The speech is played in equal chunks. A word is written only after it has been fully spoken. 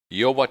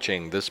You're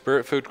watching the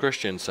Spirit Food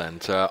Christian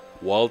Center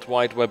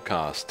worldwide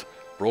webcast,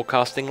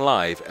 broadcasting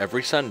live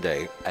every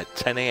Sunday at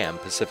 10 a.m.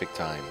 Pacific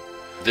Time.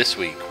 This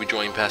week, we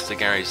join Pastor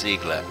Garry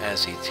Zeigler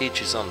as he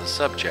teaches on the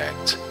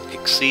subject,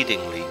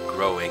 Exceedingly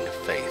Growing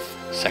Faith,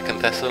 2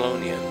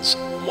 Thessalonians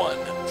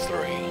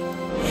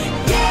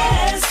 1:3.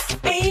 Yes,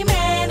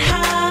 amen,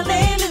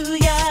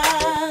 hallelujah.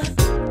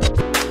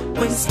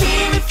 When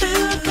Spirit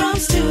Food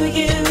comes to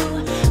you,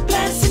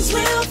 blessings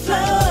will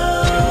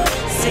flow.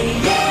 Say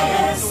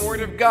yes. The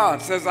Word of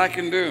God says I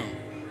can do.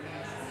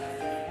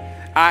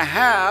 I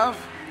have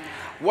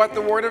what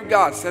the Word of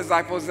God says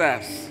I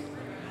possess.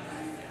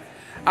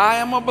 I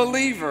am a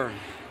believer,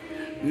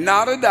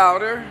 not a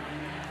doubter.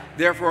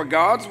 Therefore,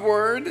 God's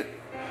Word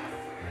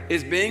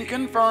is being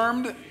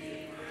confirmed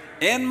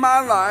in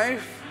my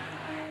life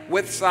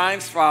with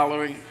signs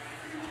following.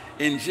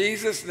 In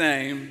Jesus'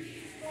 name,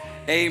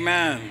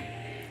 amen.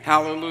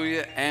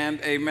 Hallelujah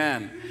and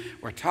amen.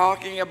 We're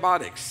talking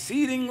about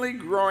exceedingly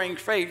growing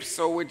faith,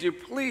 so would you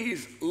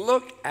please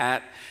look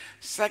at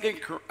 2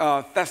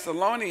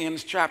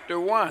 Thessalonians chapter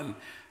 1.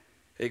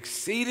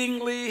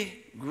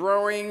 Exceedingly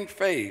growing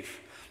faith.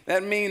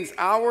 That means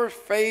our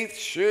faith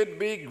should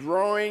be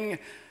growing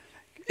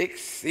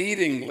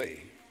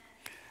exceedingly.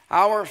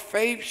 Our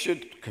faith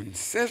should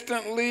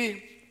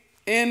consistently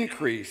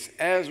increase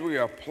as we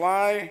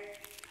apply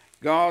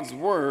God's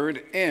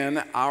word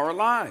in our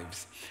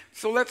lives.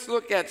 So let's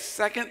look at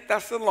 2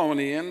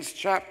 Thessalonians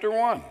chapter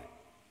 1.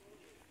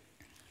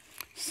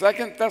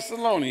 2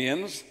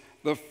 Thessalonians,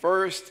 the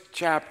first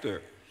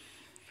chapter.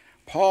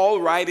 Paul,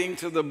 writing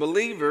to the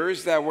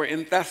believers that were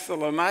in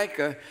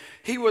Thessalonica,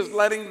 he was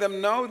letting them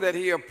know that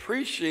he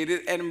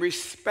appreciated and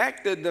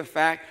respected the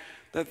fact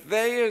that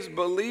they, as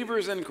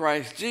believers in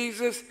Christ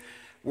Jesus,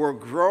 were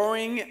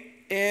growing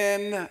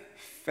in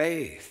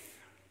faith.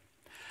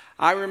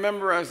 I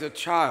remember as a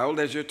child,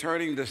 as you're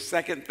turning to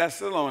 2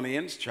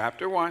 Thessalonians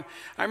chapter 1,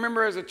 I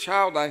remember as a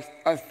child I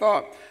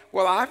thought,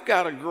 well, I've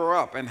got to grow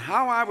up. And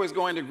how I was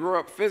going to grow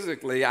up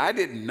physically, I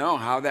didn't know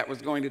how that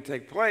was going to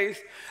take place.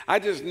 I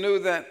just knew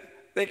that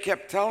they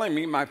kept telling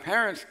me, my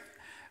parents,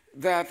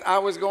 that I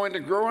was going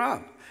to grow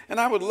up. And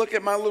I would look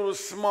at my little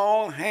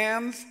small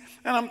hands,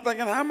 and I'm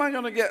thinking, how am I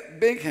going to get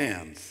big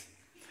hands?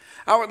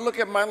 I would look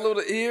at my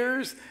little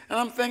ears, and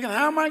I'm thinking,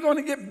 how am I going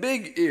to get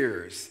big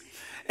ears?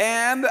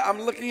 And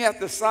I'm looking at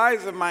the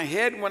size of my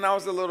head when I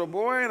was a little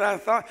boy, and I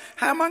thought,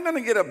 how am I going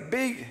to get a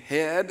big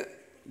head?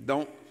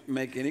 Don't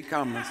make any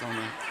comments on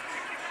that.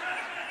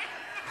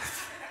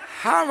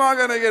 How am I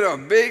going to get a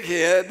big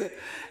head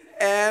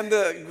and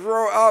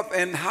grow up?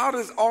 And how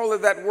does all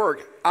of that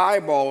work?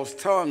 Eyeballs,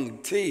 tongue,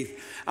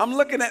 teeth. I'm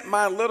looking at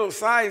my little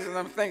size, and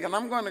I'm thinking,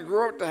 I'm going to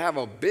grow up to have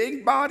a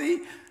big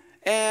body.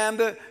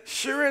 And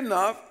sure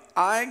enough,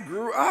 I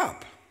grew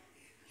up.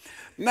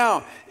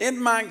 Now,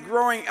 in my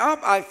growing up,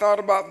 I thought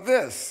about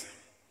this.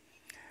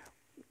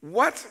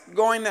 What's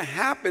going to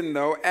happen,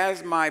 though,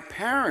 as my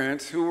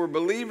parents, who were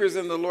believers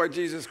in the Lord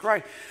Jesus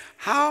Christ,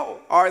 how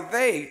are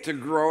they to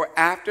grow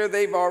after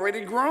they've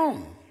already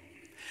grown?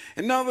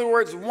 In other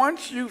words,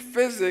 once you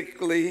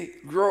physically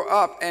grow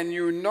up and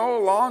you're no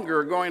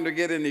longer going to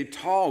get any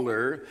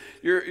taller,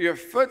 your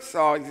foot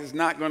size is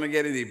not going to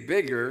get any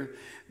bigger,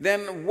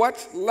 then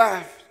what's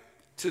left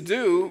to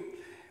do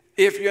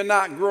if you're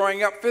not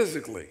growing up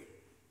physically?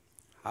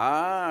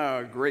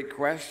 Great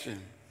question.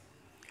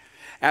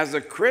 As a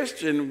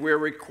Christian, we're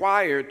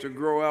required to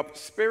grow up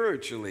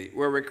spiritually.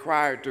 We're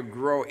required to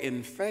grow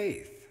in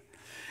faith.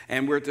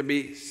 And we're to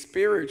be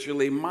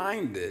spiritually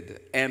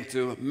minded and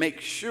to make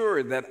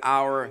sure that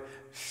our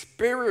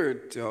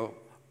spiritual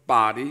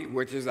body,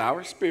 which is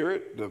our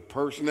spirit, the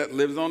person that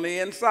lives on the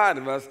inside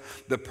of us,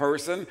 the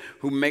person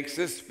who makes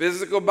this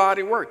physical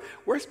body work,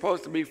 we're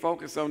supposed to be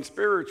focused on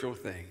spiritual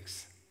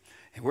things.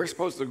 And we're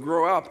supposed to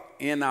grow up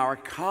in our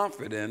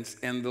confidence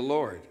in the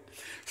Lord.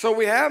 So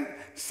we have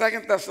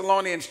 2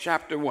 Thessalonians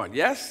chapter 1,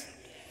 yes?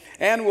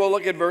 And we'll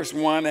look at verse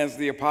 1 as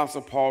the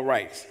Apostle Paul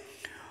writes.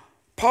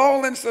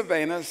 Paul and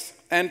Silvanus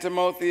and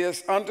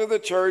Timotheus unto the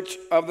church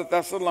of the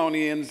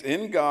Thessalonians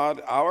in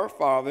God our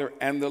Father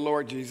and the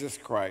Lord Jesus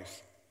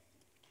Christ.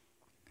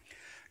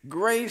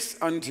 Grace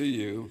unto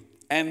you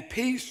and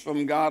peace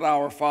from God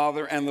our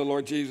Father and the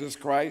Lord Jesus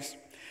Christ.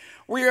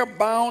 We are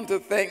bound to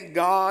thank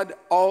God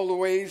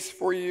always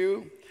for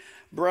you,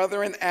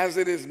 brethren, as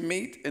it is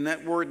meet, and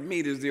that word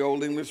meet is the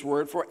Old English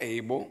word for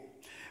able,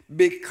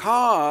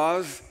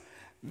 because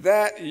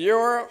that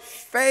your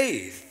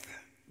faith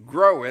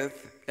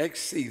groweth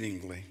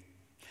exceedingly.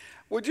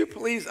 Would you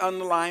please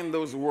underline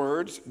those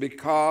words,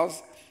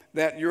 because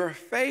that your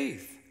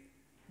faith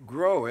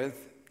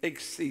groweth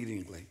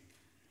exceedingly.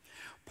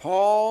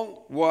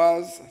 Paul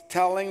was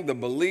telling the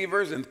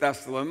believers in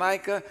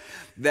Thessalonica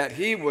that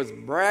he was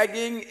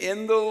bragging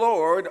in the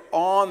Lord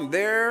on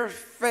their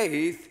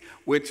faith,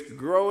 which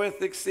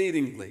groweth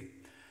exceedingly.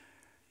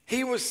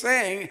 He was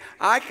saying,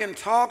 I can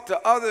talk to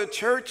other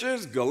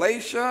churches,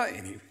 Galatia,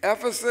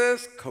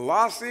 Ephesus,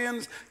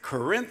 Colossians,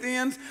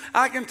 Corinthians.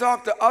 I can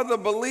talk to other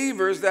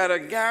believers that are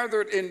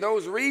gathered in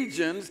those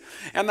regions,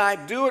 and I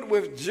do it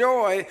with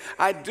joy.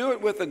 I do it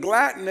with a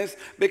gladness,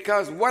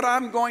 because what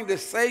I'm going to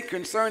say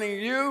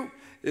concerning you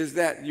is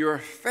that your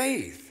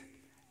faith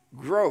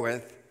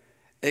groweth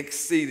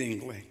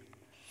exceedingly.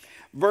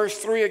 Verse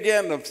 3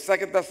 again of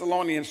 2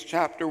 Thessalonians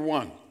chapter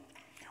 1.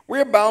 We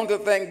are bound to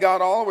thank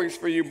God always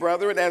for you,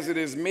 brethren, as it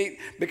is meet,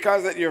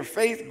 because that your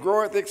faith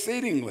groweth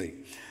exceedingly.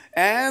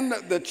 And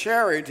the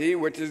charity,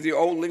 which is the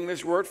old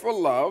English word for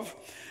love,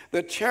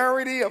 the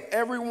charity of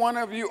every one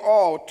of you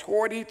all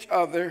toward each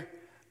other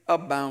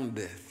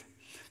aboundeth.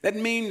 That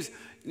means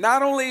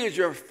not only is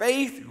your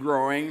faith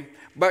growing,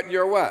 but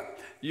your what?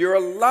 Your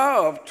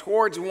love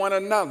towards one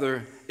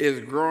another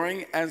is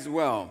growing as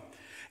well.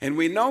 And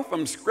we know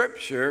from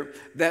Scripture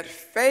that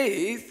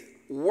faith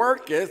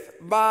worketh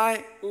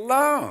by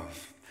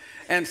love.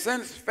 And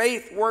since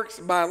faith works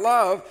by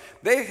love,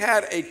 they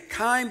had a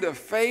kind of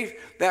faith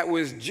that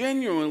was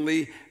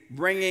genuinely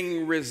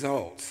bringing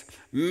results,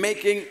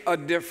 making a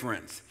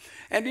difference.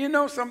 And do you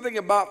know something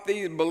about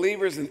these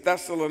believers in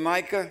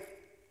Thessalonica?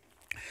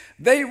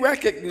 They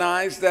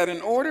recognized that in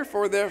order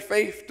for their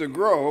faith to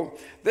grow,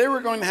 they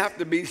were going to have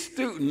to be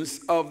students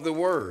of the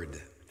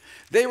Word.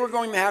 They were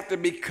going to have to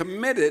be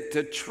committed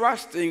to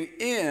trusting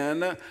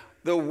in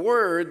the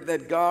word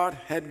that God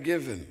had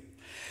given.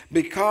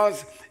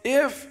 Because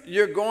if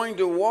you're going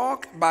to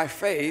walk by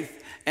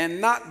faith and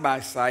not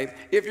by sight,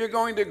 if you're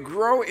going to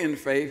grow in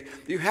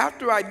faith, you have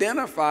to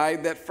identify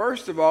that,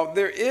 first of all,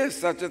 there is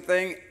such a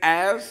thing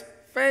as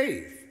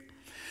faith.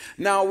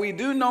 Now, we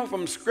do know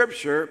from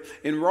Scripture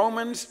in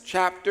Romans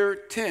chapter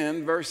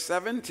 10, verse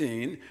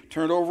 17,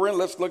 turn over and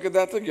let's look at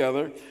that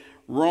together.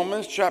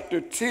 Romans chapter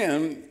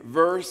 10,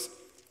 verse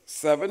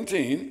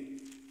 17.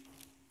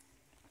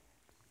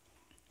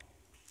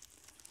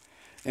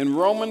 In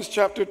Romans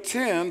chapter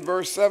 10,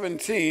 verse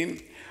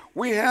 17,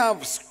 we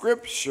have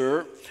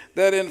Scripture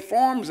that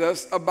informs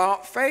us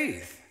about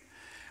faith.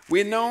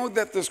 We know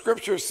that the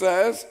Scripture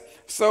says,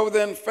 so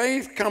then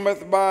faith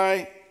cometh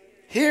by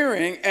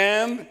hearing,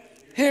 and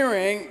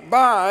hearing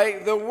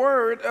by the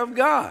word of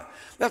God.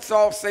 Let's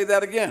all say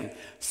that again.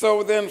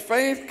 So then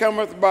faith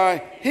cometh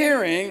by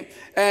hearing,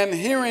 and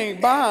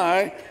hearing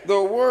by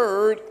the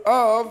word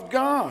of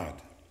God.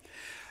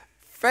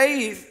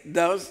 Faith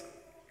does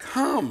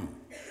come.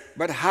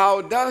 But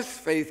how does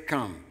faith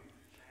come?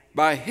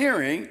 By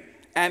hearing,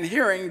 and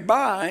hearing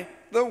by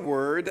the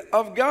word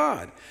of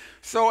God.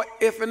 So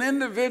if an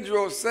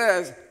individual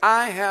says,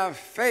 I have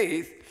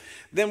faith,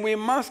 then we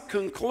must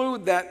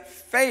conclude that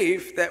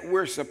faith that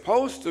we're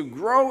supposed to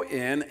grow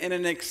in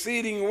an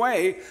exceeding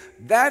way,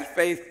 that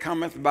faith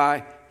cometh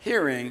by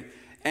hearing,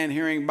 and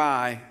hearing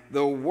by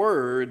the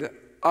word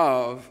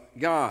of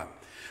God.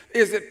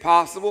 Is it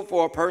possible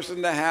for a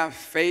person to have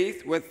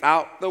faith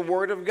without the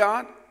word of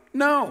God?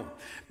 No,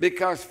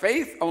 because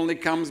faith only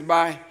comes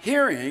by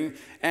hearing,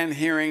 and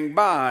hearing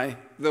by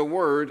the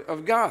word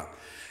of God.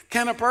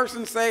 Can a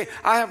person say,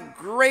 I have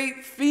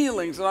great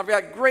feelings and I've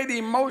got great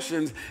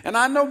emotions and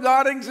I know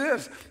God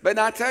exists, but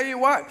I tell you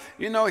what,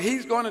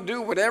 he's going to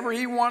do whatever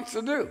he wants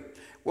to do.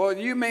 Well,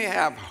 you may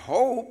have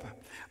hope,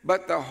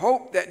 but the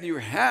hope that you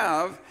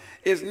have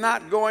is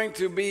not going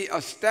to be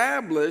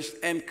established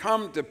and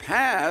come to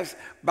pass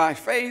by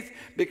faith,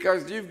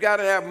 because you've got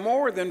to have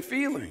more than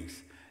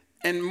feelings.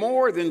 And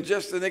more than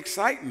just an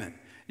excitement.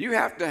 You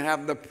have to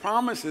have the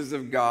promises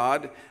of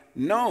God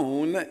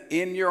known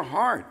in your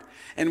heart.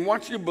 And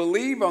once you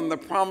believe on the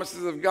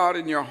promises of God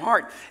in your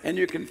heart, and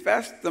you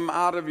confess them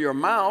out of your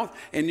mouth,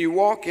 and you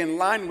walk in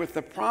line with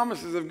the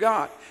promises of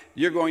God,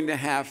 you're going to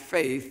have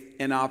faith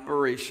in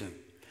operation.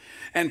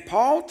 And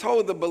Paul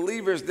told the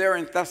believers there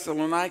in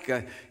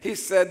Thessalonica, he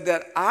said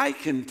that I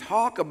can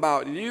talk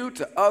about you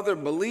to other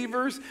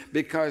believers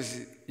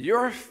because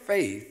your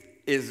faith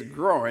is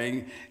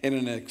growing in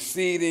an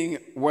exceeding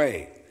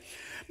way.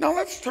 Now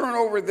let's turn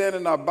over then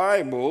in our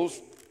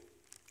Bibles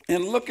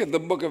and look at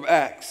the book of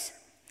Acts.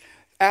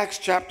 Acts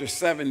chapter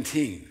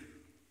 17.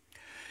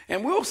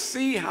 And we'll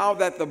see how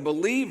that the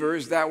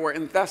believers that were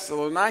in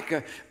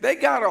Thessalonica, they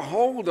got a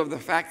hold of the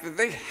fact that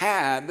they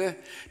had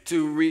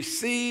to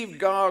receive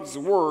God's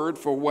word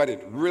for what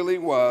it really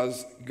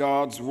was,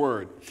 God's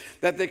word.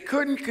 That they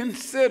couldn't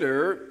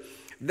consider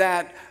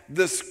that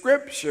the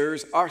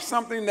scriptures are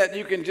something that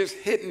you can just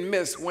hit and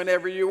miss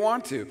whenever you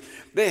want to.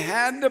 They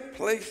had to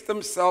place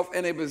themselves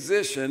in a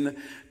position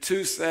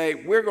to say,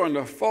 we're going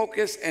to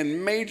focus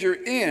and major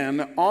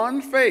in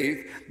on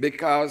faith,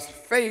 because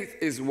faith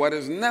is what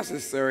is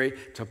necessary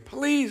to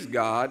please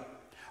God.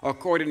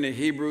 According to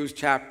Hebrews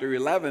chapter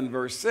 11,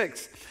 verse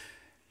 6,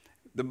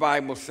 the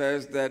Bible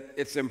says that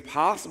it's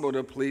impossible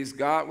to please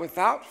God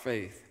without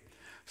faith.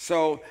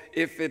 So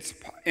if it's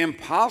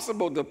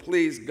impossible to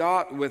please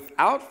God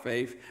without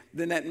faith,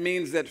 then that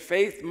means that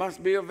faith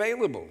must be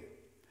available.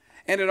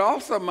 And it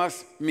also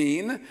must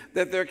mean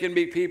that there can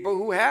be people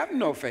who have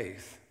no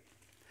faith.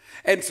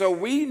 And so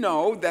we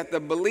know that the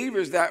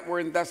believers that were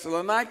in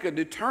Thessalonica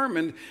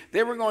determined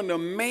they were going to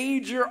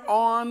major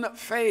on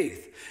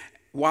faith.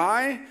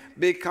 Why?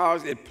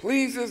 Because it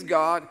pleases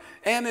God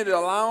and it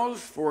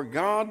allows for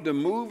God to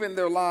move in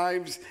their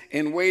lives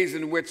in ways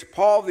in which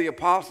Paul the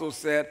Apostle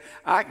said,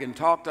 I can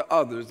talk to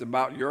others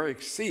about your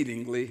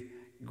exceedingly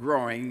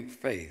growing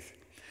faith.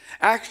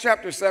 Acts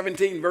chapter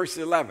 17, verse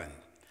 11.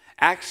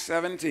 Acts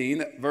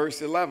 17,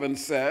 verse 11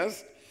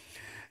 says,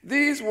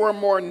 these were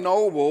more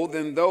noble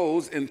than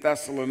those in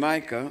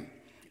Thessalonica,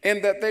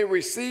 in that they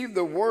received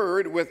the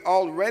word with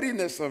all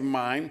readiness of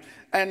mind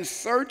and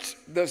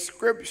searched the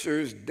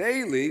scriptures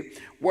daily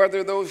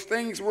whether those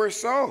things were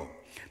so.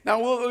 Now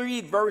we'll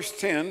read verse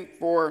 10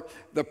 for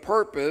the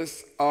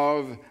purpose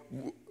of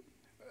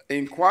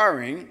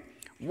inquiring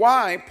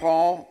why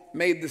Paul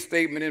made the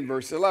statement in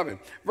verse 11.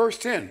 Verse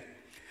 10,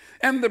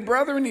 and the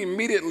brethren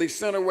immediately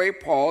sent away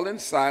Paul and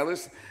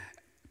Silas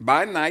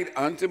by night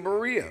unto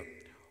Berea,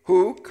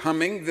 who,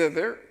 coming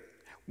thither,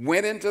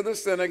 went into the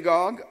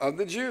synagogue of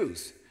the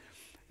Jews.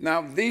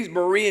 Now, these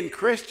Berean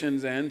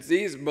Christians and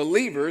these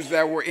believers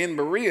that were in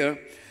Berea,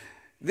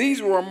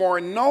 these were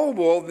more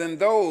noble than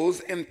those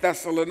in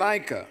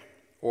Thessalonica,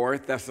 or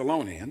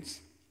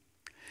Thessalonians,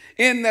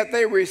 in that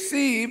they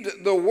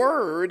received the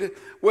word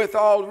with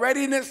all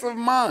readiness of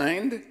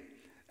mind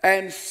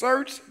and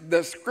searched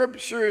the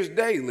scriptures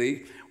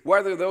daily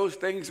whether those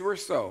things were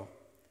so.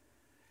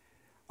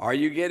 Are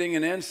you getting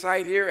an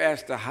insight here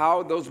as to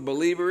how those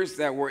believers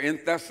that were in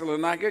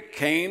Thessalonica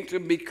came to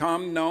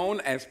become known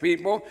as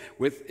people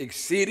with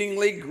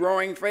exceedingly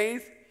growing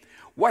faith?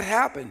 What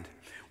happened?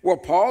 Well,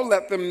 Paul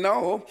let them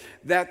know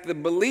that the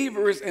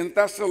believers in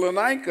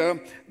Thessalonica,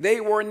 they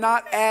were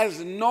not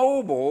as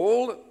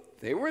noble.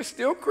 They were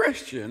still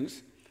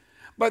Christians,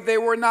 but they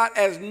were not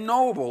as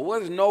noble.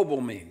 What does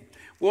noble mean?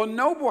 Well,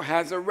 noble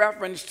has a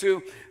reference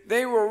to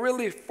they were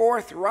really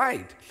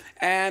forthright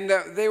and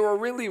they were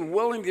really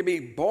willing to be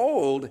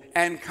bold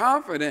and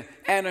confident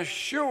and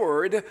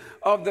assured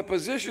of the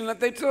position that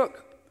they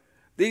took.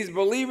 These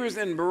believers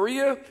in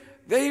Berea,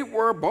 they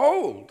were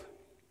bold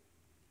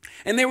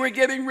and they were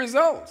getting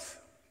results.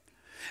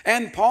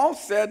 And Paul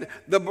said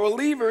the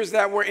believers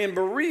that were in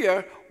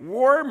Berea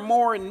were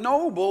more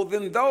noble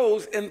than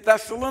those in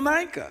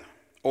Thessalonica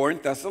or in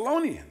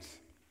Thessalonians.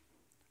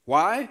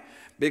 Why?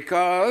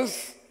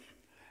 Because,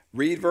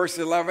 read verse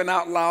 11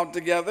 out loud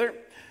together.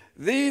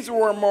 These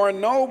were more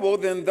noble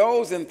than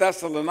those in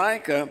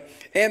Thessalonica,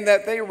 in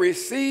that they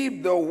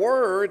received the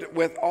word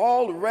with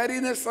all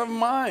readiness of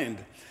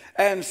mind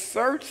and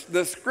searched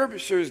the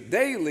scriptures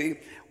daily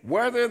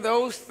whether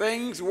those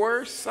things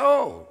were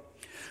so.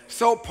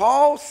 So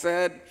Paul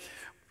said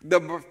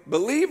the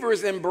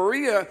believers in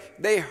Berea,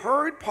 they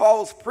heard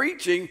Paul's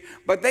preaching,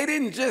 but they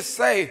didn't just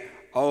say,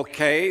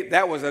 okay,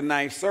 that was a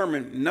nice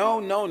sermon.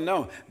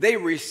 No. They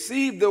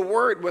received the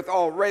word with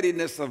all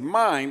readiness of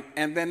mind,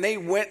 and then they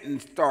went and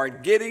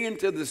started getting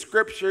into the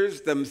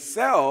scriptures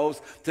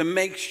themselves to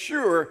make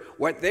sure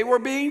what they were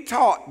being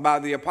taught by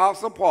the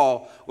Apostle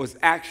Paul was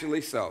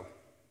actually so.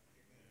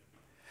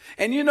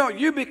 And you know,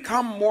 you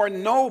become more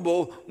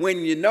noble when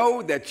you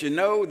know that you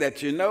know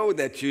that you know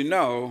that you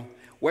know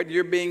what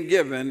you're being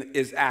given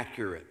is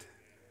accurate.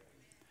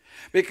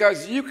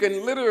 Because you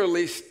can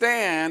literally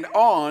stand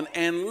on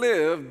and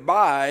live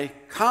by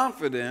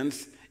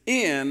confidence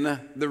in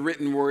the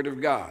written word of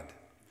God.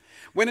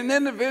 When an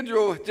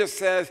individual just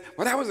says,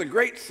 well, that was a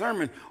great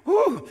sermon,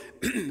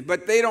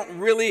 but they don't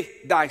really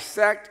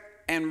dissect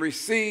and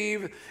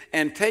receive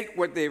and take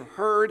what they've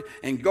heard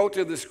and go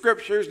to the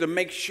scriptures to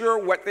make sure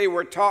what they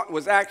were taught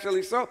was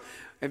actually so.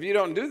 If you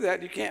don't do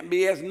that, you can't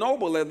be as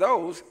noble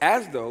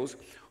as those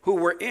who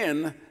were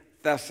in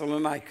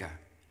Thessalonica.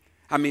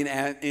 I mean,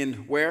 in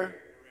where?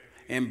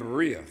 In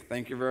Berea.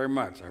 Thank you very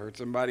much. I heard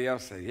somebody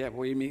else say, yeah,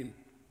 what do you mean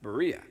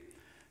Berea?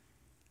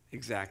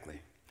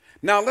 Exactly.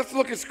 Now, let's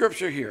look at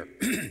scripture here.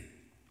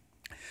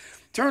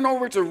 Turn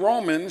over to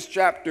Romans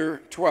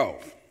chapter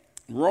 12.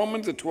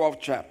 Romans, the 12th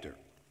chapter.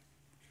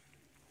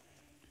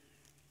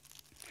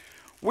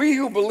 We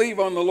who believe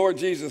on the Lord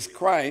Jesus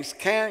Christ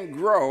can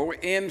grow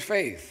in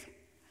faith.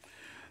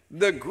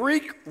 The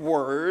Greek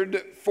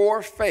word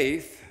for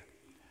faith,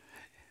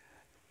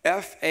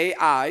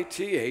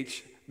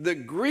 F-A-I-T-H, the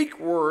Greek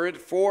word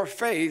for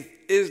faith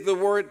is the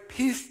word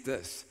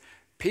pistis,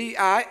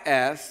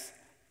 P-I-S-T-I-S,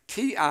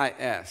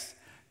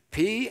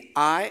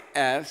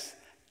 P-I-S-T-I-S,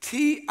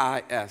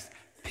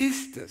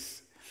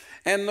 pistis.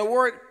 And the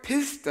word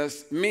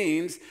pistis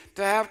means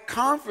to have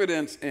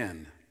confidence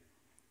in.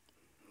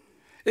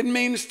 It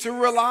means to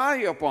rely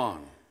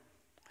upon.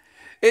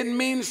 It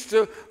means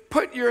to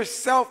put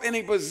yourself in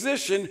a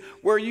position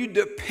where you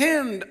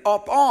depend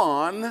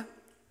upon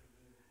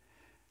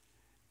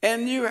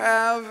and you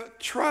have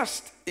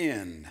trust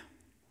in.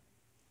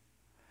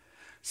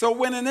 So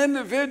when an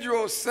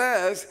individual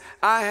says,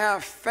 I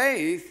have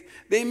faith,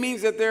 that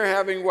means that they're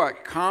having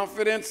what?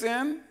 Confidence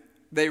in,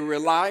 they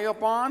rely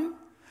upon,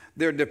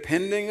 they're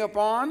depending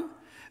upon,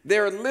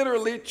 they're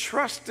literally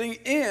trusting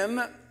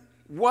in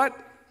what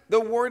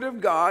the Word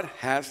of God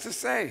has to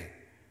say.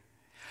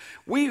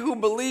 We who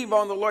believe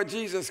on the Lord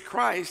Jesus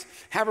Christ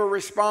have a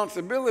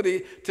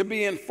responsibility to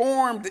be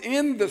informed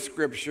in the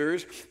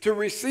Scriptures, to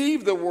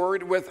receive the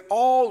Word with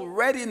all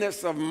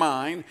readiness of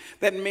mind.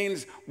 That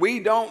means we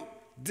don't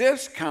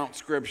discount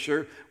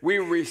Scripture, we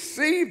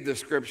receive the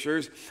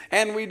Scriptures,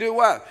 and we do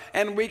what?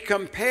 And we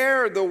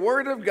compare the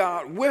Word of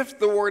God with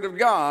the Word of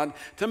God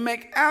to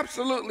make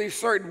absolutely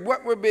certain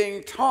what we're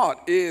being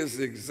taught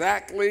is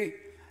exactly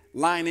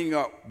lining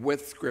up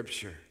with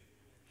Scripture.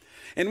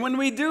 And when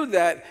we do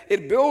that,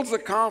 it builds a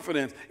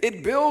confidence,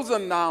 it builds a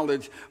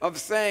knowledge of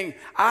saying,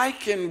 I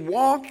can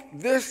walk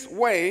this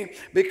way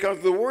because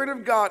the Word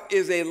of God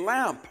is a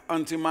lamp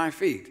unto my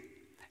feet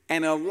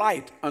and a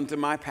light unto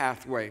my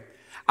pathway.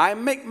 I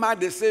make my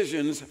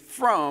decisions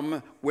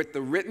from what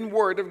the written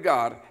Word of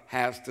God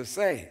has to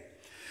say.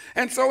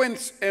 And so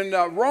in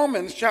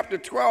Romans chapter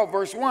 12,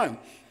 verse 1,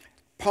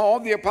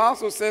 Paul the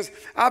apostle says,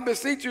 I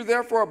beseech you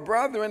therefore,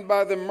 brethren,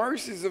 by the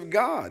mercies of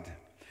God,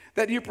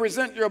 that you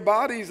present your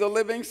bodies a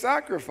living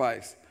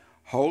sacrifice,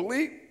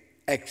 holy,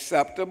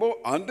 acceptable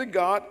unto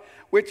God,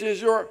 which is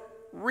your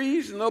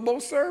reasonable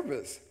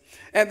service.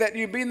 And that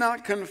you be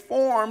not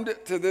conformed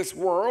to this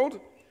world,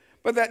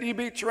 but that you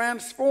be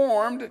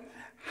transformed.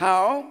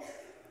 How?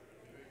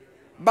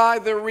 By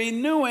the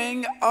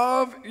renewing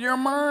of your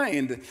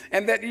mind,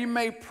 and that you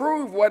may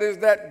prove what is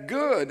that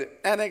good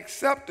and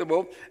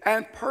acceptable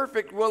and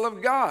perfect will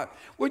of God.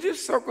 Would you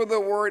circle the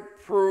word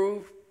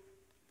prove?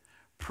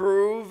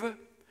 Prove.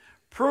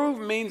 Prove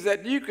means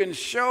that you can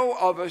show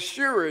of a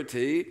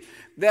surety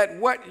that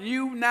what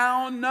you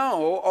now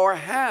know or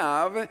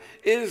have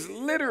is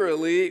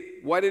literally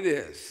what it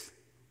is.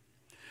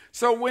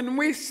 So when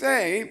we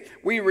say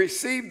we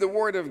receive the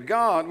Word of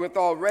God with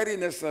all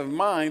readiness of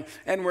mind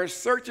and we're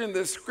searching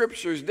the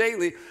Scriptures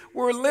daily,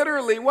 we're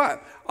literally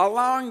what?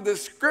 Allowing the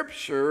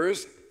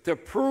Scriptures to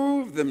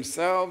prove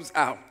themselves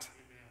out.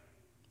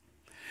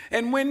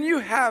 And when you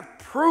have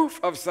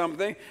proof of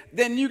something,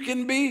 then you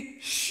can be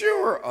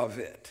sure of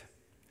it.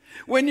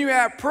 When you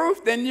have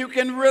proof, then you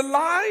can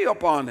rely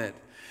upon it.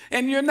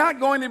 And you're not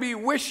going to be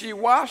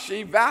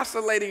wishy-washy,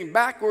 vacillating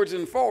backwards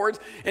and forwards,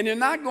 and you're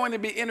not going to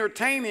be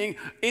entertaining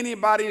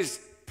anybody's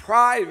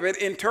private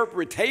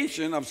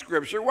interpretation of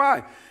Scripture.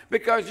 Why?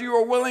 Because you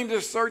are willing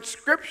to search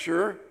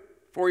Scripture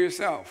for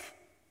yourself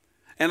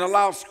and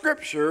allow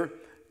Scripture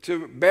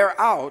to bear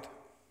out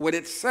what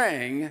it's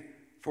saying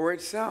for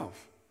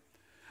itself.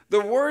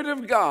 The Word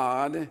of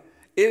God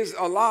is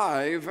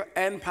alive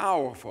and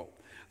powerful.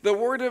 The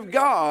Word of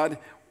God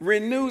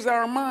renews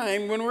our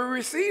mind when we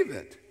receive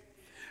it.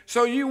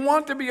 So you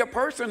want to be a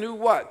person who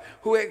what?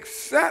 Who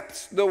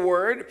accepts the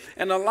Word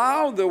and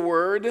allow the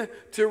Word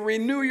to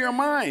renew your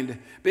mind.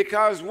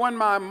 Because when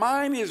my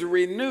mind is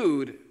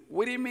renewed,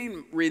 what do you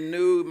mean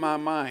renew my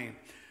mind?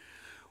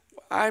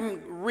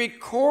 I'm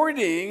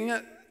recording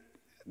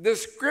the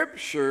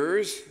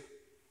Scriptures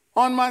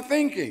on my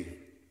thinking.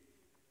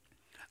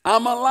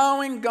 I'm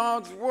allowing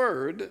God's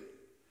Word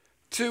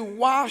to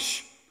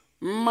wash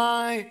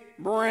my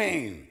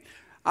brain.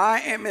 I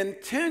am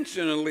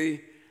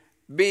intentionally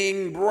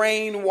being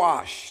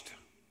brainwashed.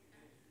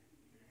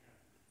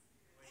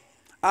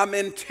 I'm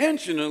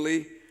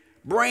intentionally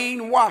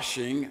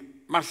brainwashing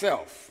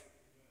myself,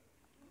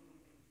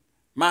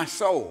 my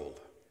soul.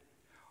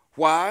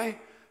 Why?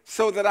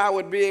 So that I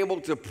would be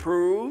able to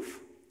prove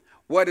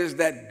what is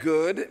that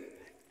good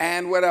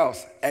and what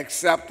else?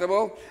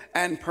 Acceptable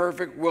and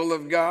perfect will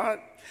of God.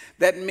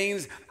 That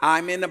means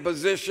I'm in a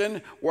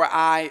position where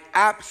I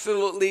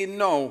absolutely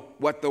know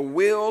what the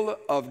will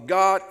of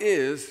God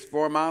is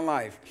for my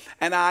life.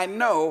 And I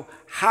know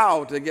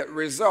how to get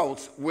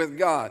results with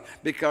God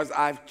because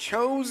I've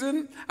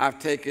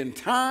taken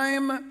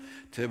time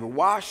to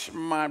wash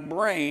my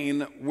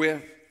brain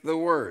with the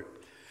Word.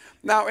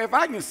 Now, if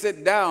I can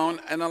sit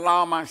down and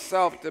allow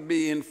myself to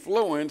be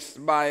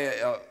influenced by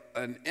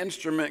an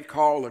instrument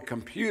called a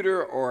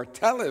computer or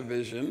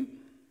television,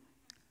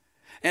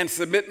 and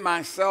submit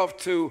myself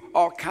to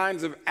all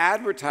kinds of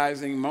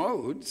advertising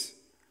modes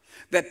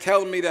that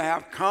tell me to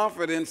have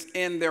confidence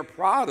in their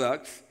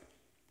products,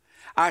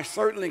 I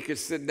certainly could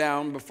sit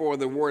down before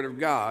the Word of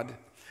God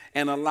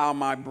and allow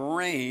my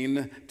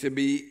brain to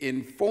be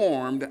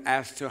informed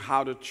as to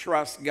how to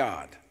trust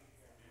God.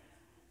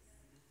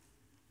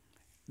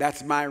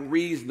 That's my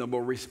reasonable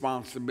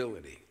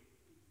responsibility.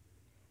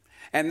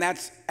 And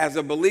that's, as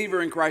a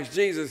believer in Christ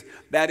Jesus,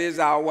 that is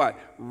our what?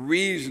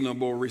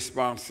 Reasonable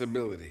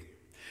responsibility.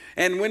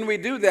 And when we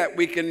do that,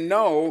 we can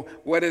know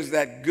what is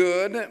that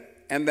good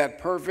and that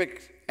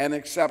perfect and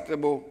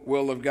acceptable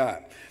will of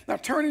God. Now,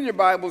 turn in your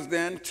Bibles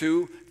then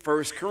to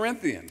 1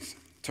 Corinthians.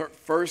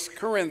 1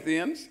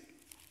 Corinthians,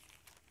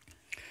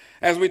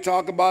 as we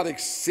talk about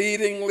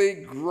exceedingly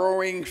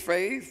growing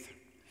faith,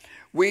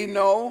 we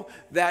know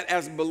that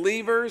as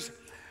believers,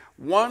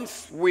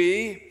 once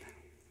we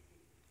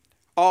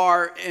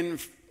are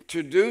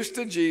introduced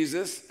to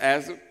Jesus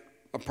as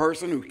a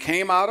person who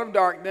came out of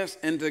darkness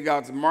into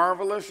God's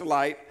marvelous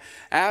light,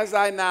 as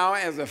I now,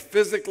 as a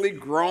physically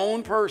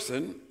grown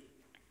person,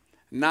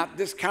 Not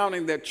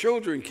discounting that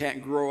children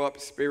can't grow up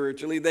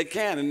spiritually. They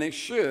can and they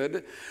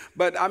should.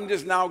 But I'm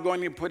just now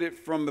going to put it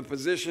from the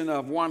position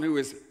of one who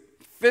is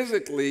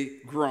physically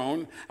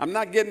grown. I'm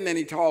not getting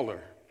any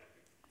taller.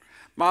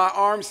 My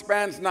arm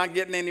span's not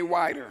getting any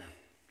wider.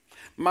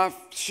 My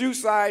shoe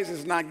size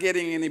is not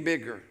getting any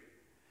bigger.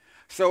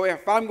 So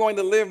if I'm going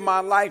to live my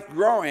life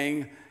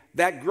growing,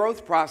 that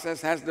growth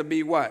process has to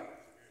be what?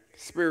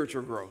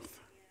 Spiritual growth.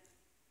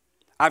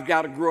 I've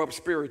got to grow up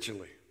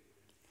spiritually.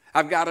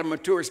 I've got to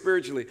mature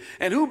spiritually.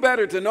 And who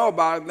better to know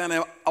about it than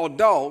an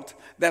adult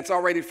that's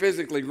already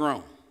physically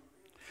grown?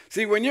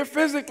 See, when you're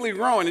physically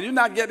growing and you're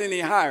not getting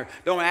any higher,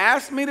 don't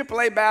ask me to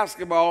play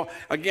basketball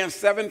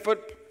against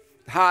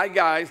 7-foot-high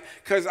guys,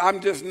 because I'm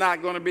just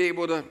not going to be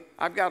able to.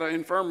 I've got an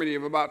infirmity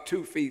of about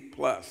 2 feet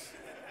plus.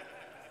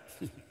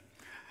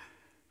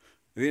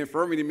 The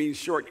infirmity means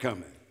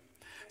shortcoming.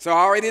 So I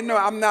already know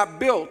I'm not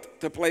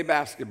built to play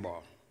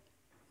basketball.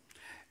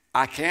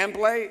 I can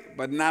play,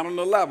 but not on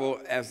the level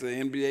as the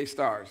NBA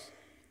stars.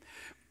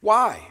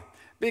 Why?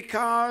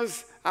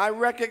 Because I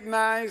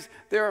recognize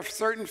there are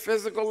certain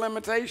physical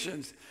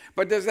limitations.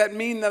 But does that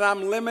mean that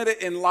I'm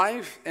limited in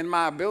life and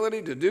my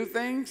ability to do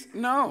things?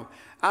 No.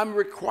 I'm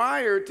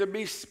required to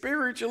be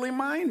spiritually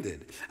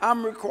minded.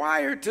 I'm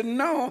required to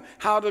know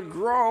how to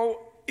grow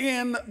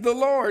in the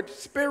Lord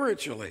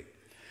spiritually.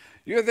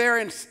 You're there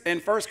in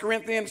 1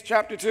 Corinthians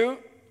chapter 2?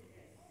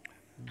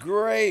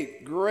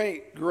 Great,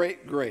 great,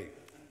 great, great.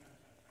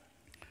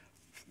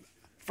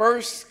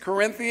 1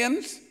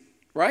 Corinthians,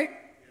 right?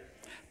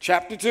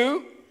 Chapter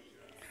 2.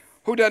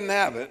 Who doesn't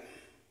have it?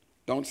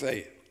 Don't say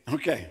it.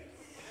 Okay.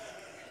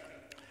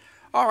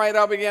 All right,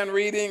 I'll begin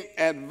reading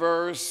at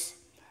verse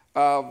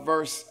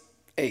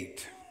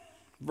 8,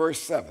 verse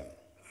 7.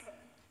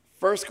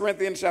 1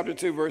 Corinthians chapter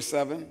 2, verse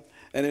 7.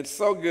 And it's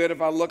so good,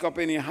 if I look up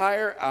any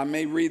higher, I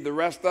may read the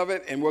rest of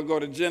it, and we'll go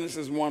to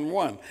Genesis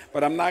 1:1.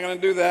 But I'm not going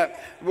to do that.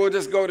 We'll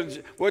just go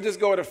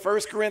to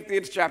 1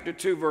 Corinthians chapter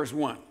 2, verse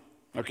 1.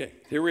 Okay,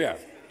 here we are.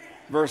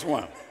 Verse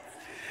 1.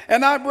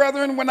 And I,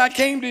 brethren, when I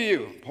came to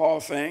you, Paul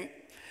saying,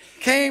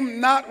 came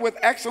not with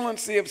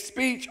excellency of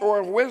speech or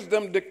of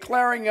wisdom,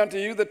 declaring unto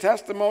you the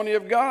testimony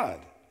of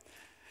God.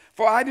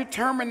 For I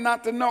determined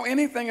not to know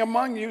anything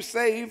among you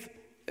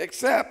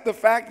except the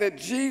fact that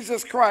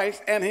Jesus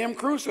Christ and him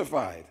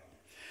crucified.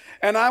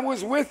 And I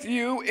was with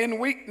you in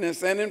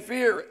weakness and in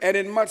fear and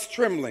in much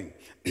trembling.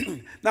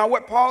 Now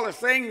what Paul is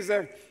saying is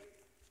that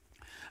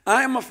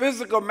I am a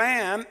physical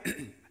man.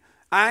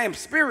 I am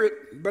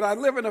spirit, but I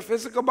live in a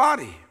physical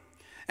body.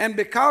 And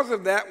because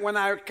of that, when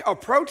I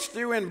approached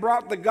you and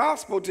brought the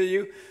gospel to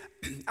you,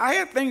 I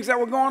had things that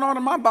were going on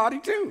in my body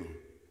too.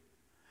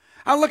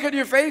 I look at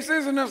your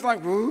faces and it's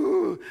like,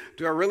 ooh,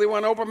 do I really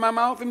want to open my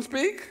mouth and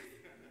speak?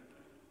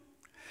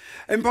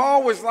 And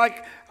Paul was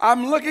like,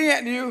 I'm looking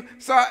at you,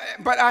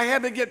 but I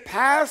had to get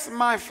past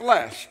my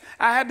flesh.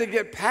 I had to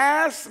get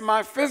past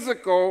my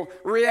physical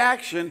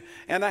reaction,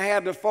 and I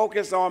had to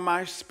focus on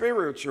my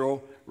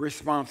spiritual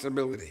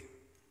responsibility.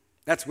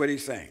 That's what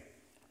he's saying.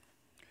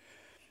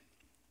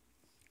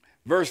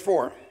 Verse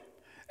 4,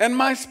 and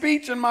my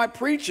speech and my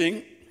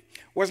preaching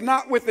was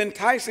not with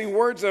enticing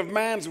words of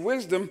man's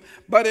wisdom,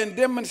 but in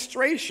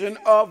demonstration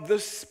of the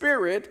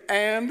Spirit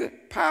and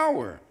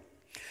power.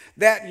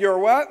 That your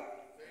what?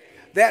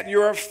 That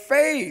your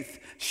faith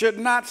should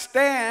not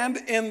stand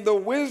in the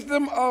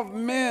wisdom of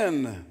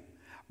men,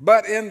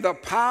 but in the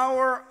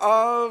power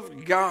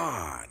of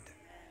God.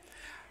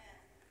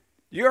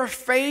 Your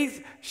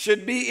faith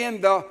should be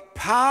in the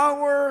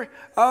power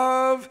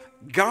of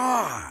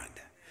God,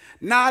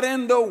 not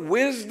in the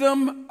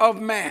wisdom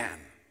of man.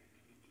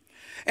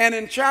 And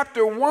in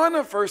chapter 1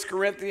 of 1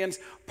 Corinthians,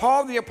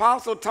 Paul the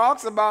apostle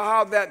talks about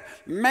how that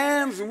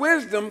man's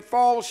wisdom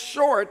falls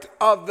short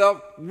of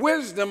the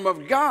wisdom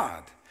of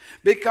God.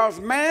 Because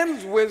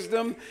man's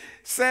wisdom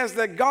says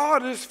that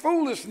God is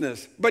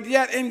foolishness. But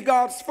yet in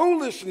God's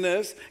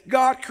foolishness,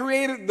 God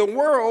created the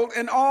world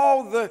and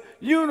all the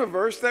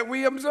universe that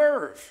we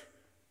observe.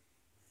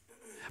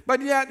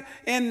 But yet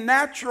in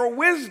natural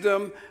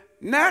wisdom,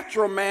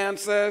 natural man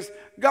says,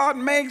 God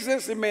may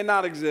exist, it may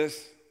not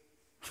exist.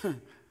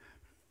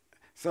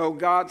 So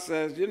God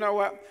says, you know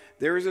what?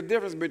 There is a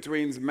difference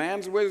between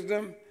man's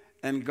wisdom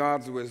and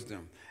God's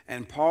wisdom.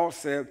 And Paul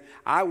said,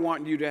 I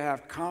want you to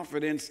have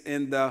confidence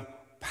in the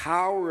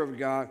power of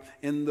God,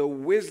 in the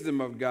wisdom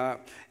of God,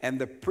 and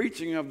the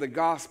preaching of the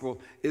gospel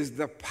is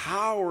the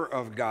power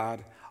of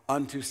God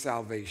unto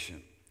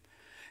salvation.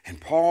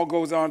 And Paul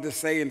goes on to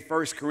say in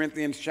 1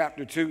 Corinthians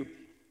chapter 2,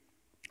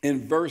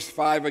 in verse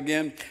 5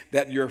 again,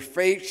 that your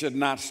faith should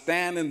not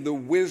stand in the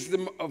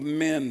wisdom of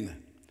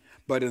men,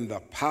 but in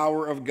the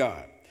power of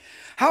God.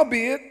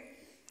 Howbeit,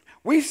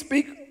 we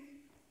speak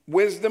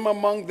wisdom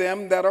among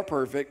them that are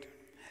perfect,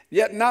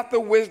 yet not the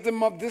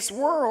wisdom of this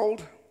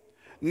world,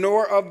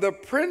 nor of the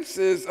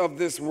princes of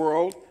this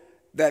world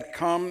that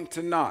come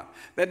to naught.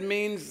 That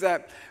means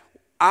that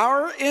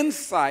Our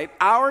insight,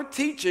 our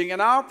teaching,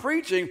 and our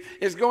preaching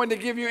is going to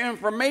give you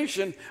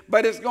information,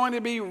 but it's going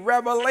to be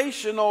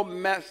revelational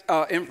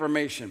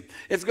information.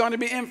 It's going to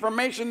be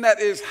information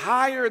that is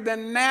higher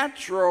than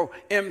natural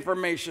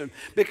information,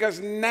 because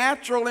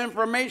natural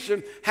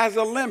information has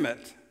a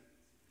limit.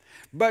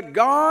 But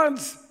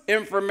God's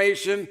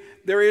information,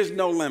 there is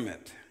no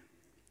limit.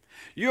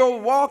 You'll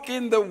walk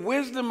in the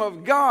wisdom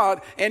of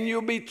God and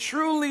you'll be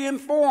truly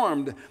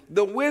informed.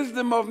 The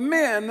wisdom of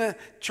men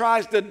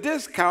tries to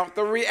discount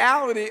the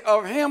reality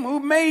of him who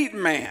made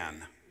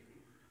man.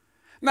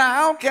 Now,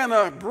 how can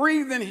a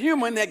breathing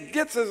human that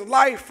gets his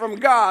life from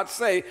God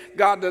say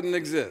God doesn't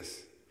exist?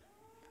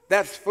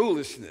 That's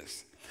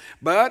foolishness.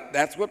 But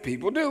that's what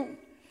people do.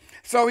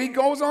 So he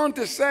goes on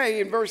to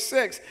say in verse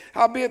 6,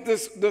 howbeit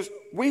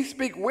we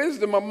speak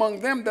wisdom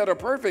among them that are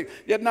perfect,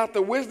 yet not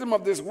the wisdom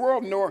of this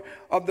world, nor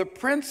of the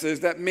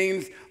princes. That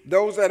means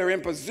those that are in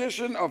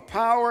position of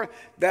power,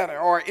 that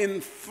are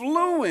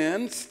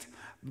influenced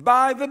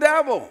by the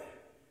devil.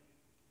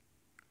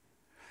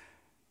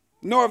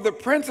 Nor of the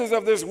princes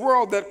of this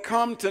world that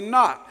come to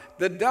naught.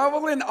 The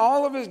devil and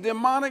all of his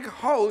demonic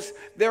hosts,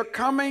 they're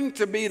coming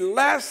to be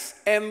less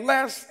and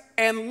less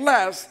and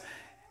less,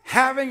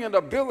 having an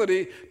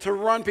ability to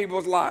run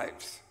people's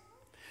lives.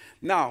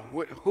 Now,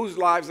 whose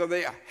lives are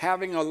they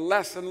having a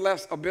less and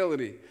less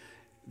ability?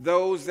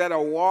 Those that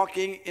are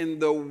walking in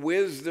the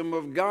wisdom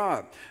of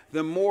God.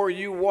 The more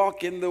you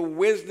walk in the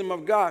wisdom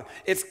of God,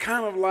 it's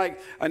kind of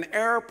like an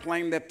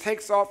airplane that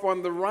takes off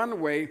on the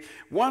runway.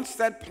 Once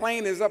that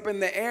plane is up in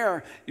the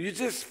air, you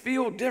just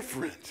feel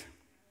different.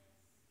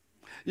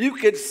 You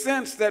could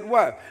sense that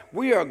what?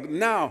 We're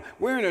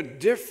in a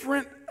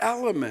different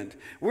element.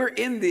 We're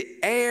in the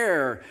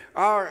air.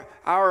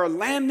 Our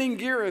landing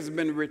gear has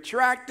been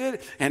retracted,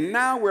 and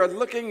now we're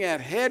looking at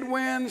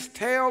headwinds,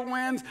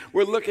 tailwinds.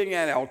 We're looking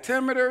at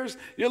altimeters.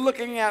 You're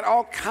looking at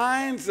all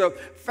kinds of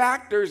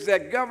factors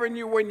that govern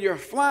you when you're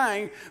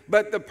flying,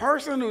 but the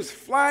person who's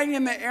flying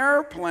in the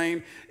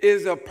airplane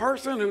is a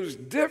person who's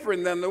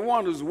different than the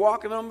one who's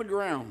walking on the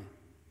ground.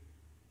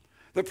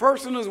 The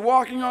person who's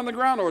walking on the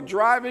ground or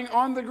driving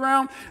on the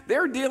ground,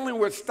 they're dealing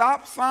with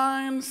stop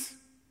signs.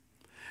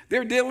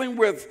 They're dealing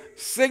with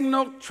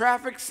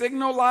traffic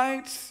signal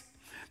lights.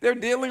 They're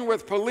dealing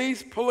with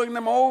police pulling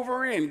them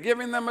over and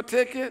giving them a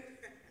ticket.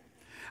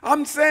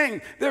 I'm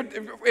saying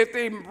if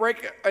they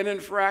break an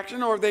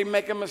infraction or if they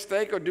make a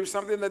mistake or do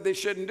something that they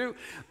shouldn't do,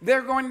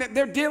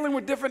 they're dealing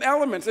with different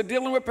elements. They're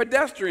dealing with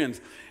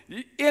pedestrians.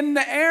 In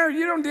the air,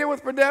 you don't deal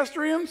with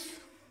pedestrians.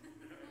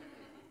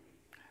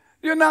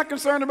 You're not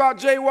concerned about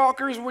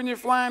jaywalkers when you're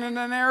flying in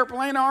an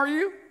airplane, are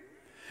you?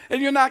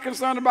 And you're not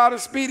concerned about a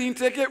speeding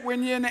ticket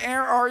when you're in the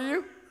air, are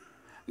you?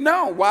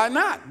 No, why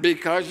not?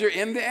 Because you're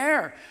in the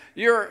air.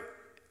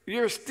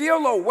 You're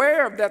still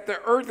aware that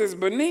the earth is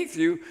beneath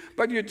you,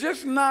 but you're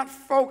just not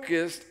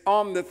focused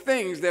on the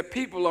things that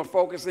people are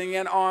focusing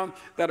in on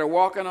that are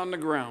walking on the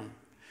ground.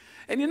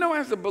 And you know,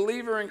 as a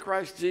believer in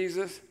Christ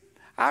Jesus,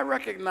 I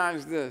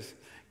recognize this.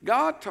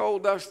 God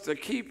told us to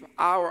keep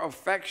our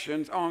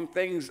affections on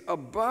things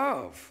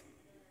above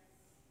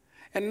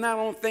and not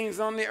on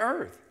things on the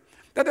earth.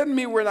 That doesn't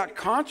mean we're not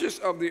conscious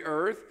of the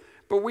earth,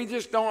 but we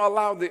just don't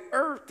allow the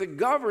earth to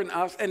govern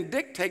us and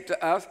dictate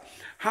to us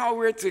how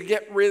we're to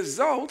get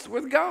results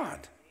with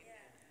God.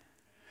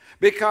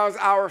 Because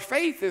our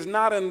faith is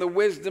not in the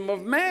wisdom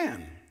of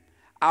man.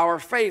 Our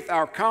faith,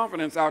 our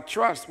confidence, our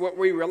trust, what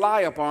we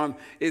rely upon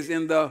is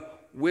in the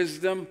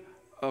wisdom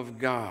of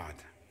God.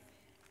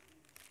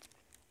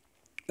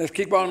 Let's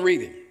keep on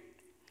reading.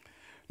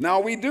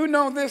 Now we do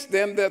know this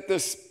then, that the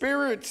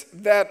spirits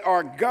that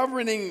are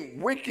governing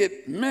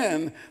wicked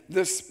men,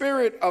 the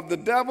spirit of the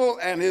devil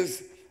and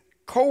his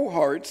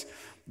cohorts,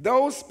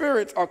 those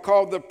spirits are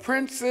called the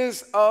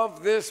princes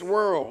of this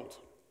world.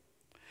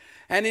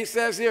 And he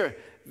says here,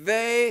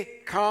 they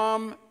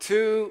come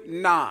to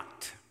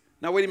naught.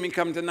 Now what do you mean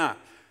come to naught?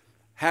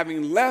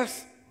 Having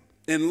less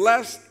and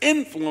less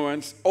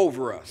influence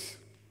over us.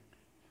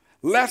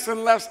 Less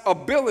and less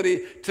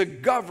ability to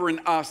govern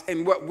us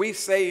in what we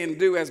say and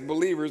do as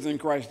believers in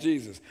Christ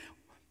Jesus.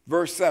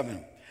 Verse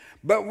 7.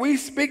 But we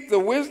speak the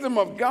wisdom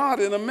of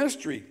God in a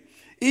mystery,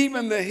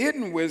 even the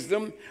hidden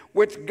wisdom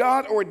which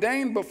God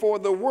ordained before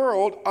the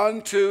world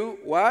unto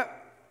what?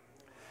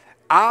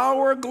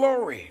 Our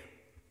glory.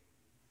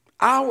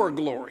 Our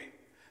glory.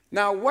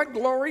 Now what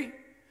glory?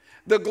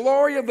 The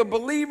glory of the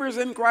believers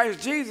in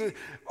Christ Jesus.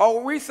 Are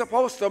we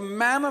supposed to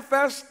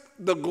manifest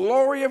the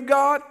glory of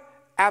God?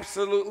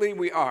 Absolutely,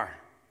 we are.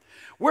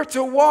 We're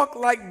to walk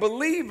like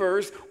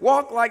believers,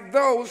 walk like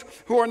those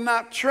who are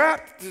not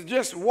trapped to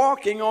just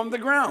walking on the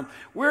ground.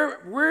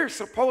 We're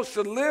supposed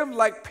to live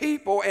like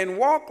people and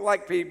walk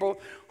like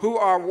people who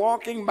are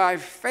walking by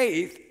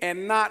faith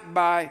and not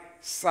by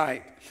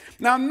sight.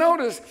 Now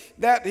notice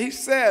that he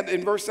said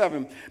in verse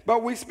 7,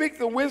 but we speak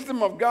the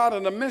wisdom of God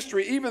in a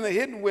mystery, even the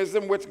hidden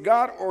wisdom which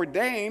God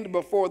ordained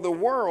before the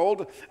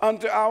world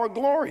unto our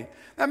glory.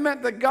 That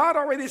meant that God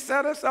already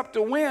set us up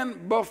to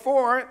win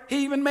before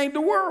he even made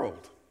the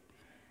world.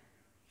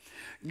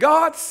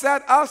 God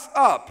set us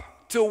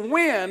up to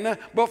win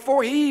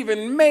before he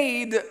even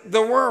made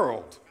the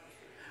world.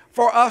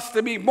 For us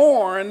to be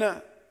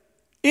born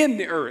in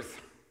the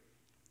earth,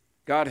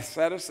 God has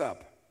set us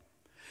up.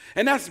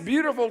 And that's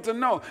beautiful to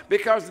know,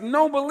 because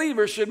no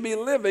believer should be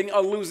living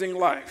a losing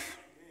life.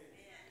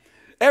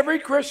 Every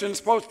Christian is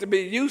supposed to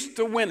be used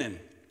to winning.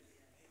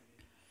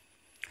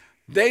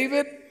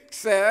 David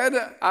said,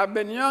 I've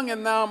been young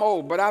and now I'm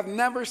old, but I've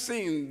never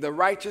seen the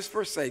righteous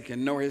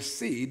forsaken, nor his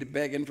seed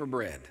begging for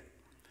bread.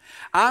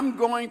 I'm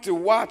going to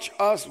watch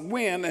us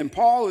win, and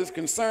Paul is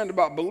concerned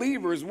about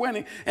believers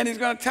winning, and he's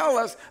going to tell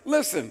us,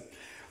 listen,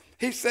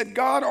 he said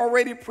God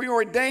already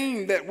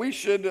preordained that we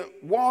should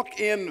walk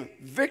in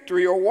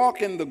victory or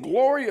walk in the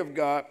glory of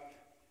God.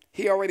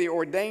 He already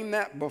ordained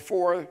that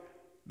before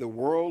the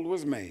world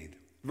was made.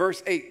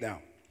 Verse 8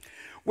 now.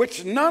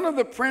 Which none of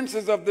the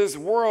princes of this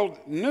world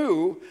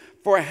knew,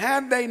 for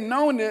had they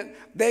known it,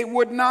 they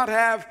would not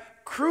have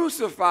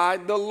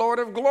crucified the Lord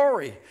of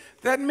glory.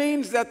 That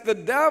means that the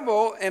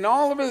devil and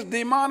all of his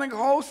demonic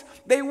hosts,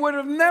 they would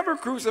have never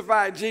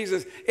crucified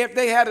Jesus if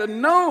they had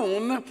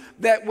known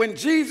that when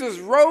Jesus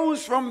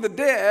rose from the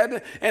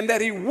dead, and that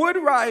he would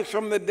rise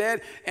from the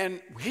dead,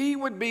 and he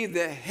would be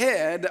the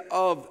head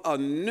of a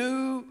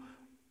new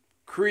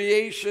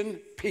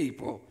creation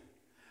people.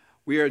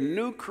 We are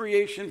new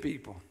creation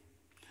people.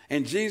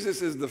 And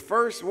Jesus is the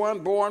first one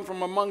born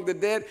from among the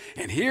dead,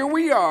 and here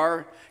we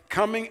are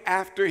coming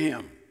after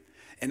him.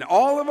 And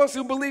all of us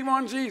who believe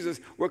on Jesus,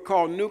 we're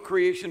called new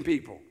creation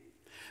people.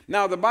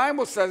 Now, the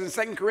Bible says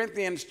in 2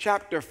 Corinthians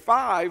chapter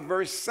 5,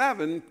 verse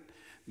 7,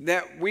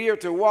 that we are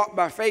to walk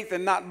by faith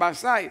and not by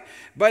sight.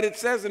 But it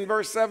says in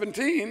verse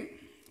 17,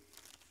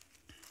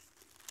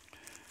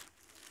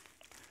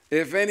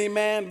 if any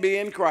man be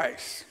in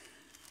Christ,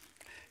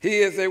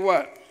 he is a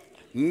what?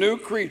 New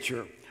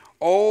creature.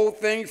 Old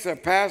things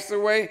have passed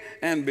away,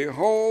 and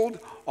behold,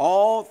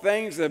 all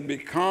things have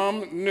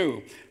become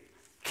new.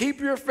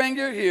 Keep your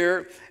finger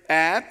here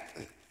at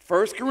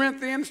 1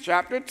 Corinthians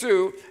chapter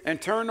 2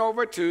 and turn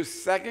over to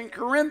 2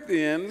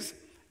 Corinthians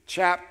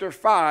chapter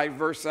 5,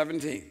 verse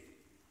 17.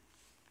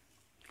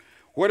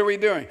 What are we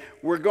doing?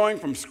 We're going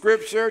from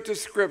scripture to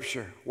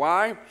scripture.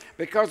 Why?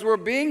 Because we're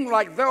being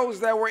like those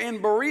that were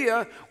in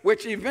Berea,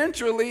 which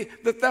eventually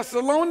the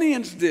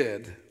Thessalonians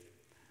did.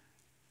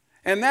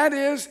 And that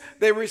is,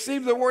 they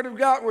received the word of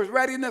God with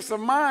readiness of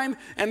mind,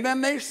 and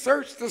then they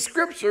searched the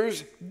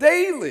scriptures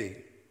daily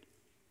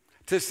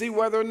to see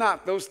whether or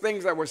not those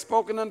things that were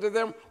spoken unto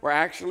them were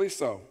actually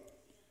so.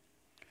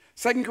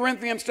 2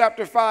 Corinthians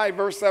chapter 5,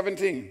 verse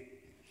 17.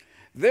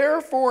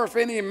 Therefore, if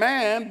any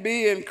man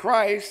be in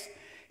Christ,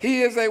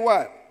 he is a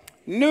what?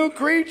 New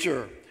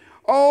creature.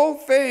 All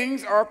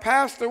things are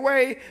passed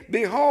away.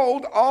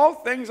 Behold, all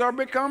things are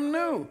become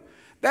new.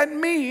 That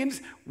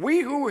means we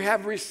who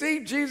have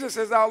received Jesus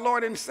as our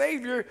Lord and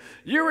Savior,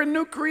 you're a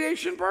new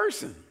creation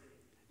person.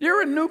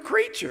 You're a new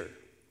creature.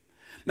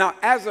 Now,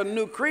 as a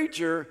new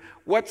creature,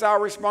 what's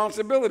our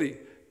responsibility?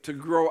 To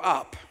grow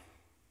up.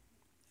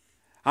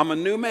 I'm a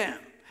new man.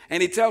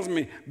 And he tells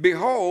me,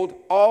 behold,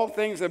 all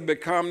things have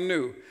become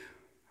new.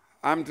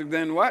 I'm to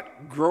then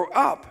what? Grow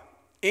up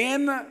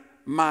in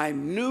my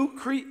new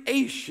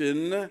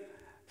creation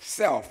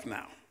self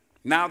now.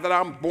 Now that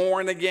I'm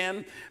born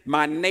again,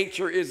 my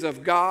nature is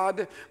of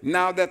God.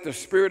 Now that the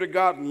Spirit of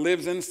God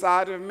lives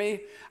inside of me,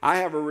 I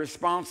have a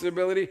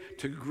responsibility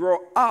to grow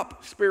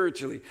up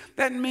spiritually.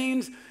 That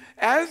means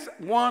as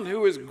one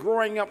who is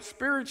growing up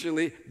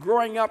spiritually,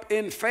 growing up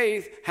in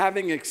faith,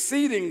 having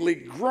exceedingly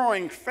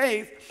growing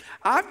faith,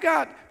 I've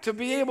got to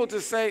be able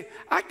to say,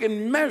 I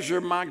can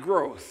measure my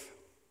growth.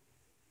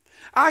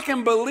 I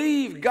can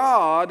believe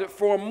God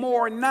for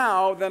more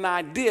now than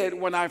I did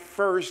when I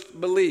first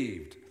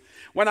believed.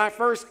 When I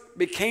first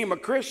became a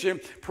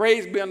Christian,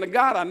 praise be unto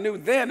God, I knew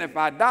then if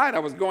I died, I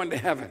was going to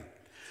heaven.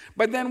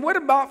 But then what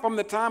about from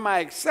the time I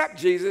accept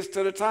Jesus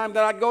to the time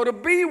that I go to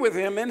be with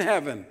him in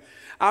heaven?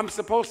 I'm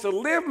supposed to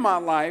live my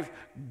life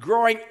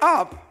growing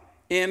up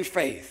in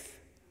faith.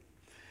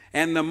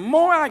 And the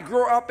more I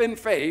grow up in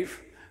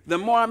faith, the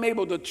more I'm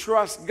able to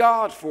trust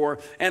God for,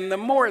 and the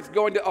more it's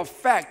going to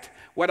affect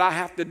what I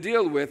have to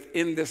deal with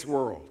in this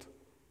world.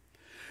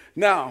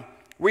 Now,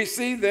 we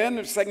see then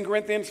in 2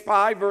 Corinthians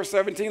 5, verse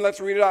 17, let's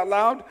read it out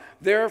loud.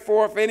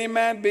 Therefore, if any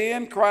man be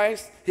in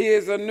Christ, he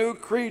is a new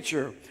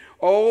creature.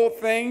 Old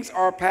things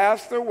are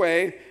passed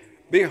away.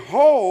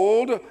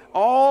 Behold,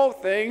 all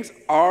things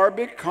are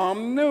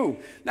become new.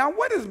 Now,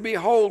 what does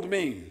behold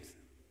mean?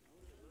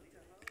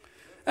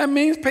 That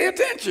means pay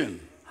attention.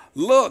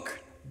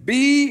 Look,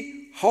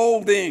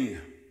 beholding.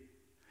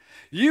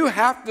 You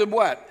have to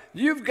what?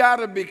 You've got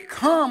to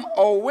become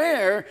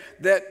aware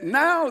that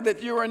now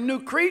that you're a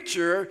new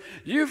creature,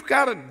 you've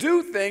got to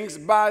do things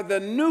by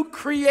the new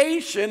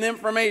creation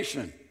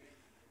information.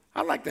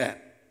 I like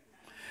that.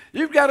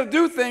 You've got to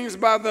do things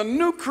by the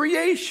new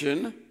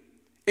creation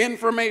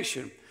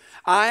information.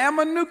 I am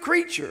a new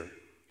creature.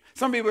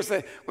 Some people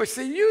say, well,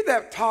 see, you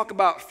that talk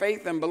about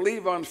faith and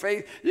believe on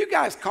faith, you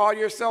guys call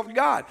yourself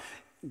God.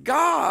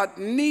 God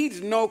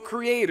needs no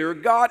creator.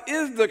 God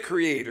is the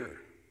creator.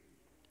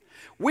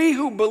 We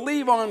who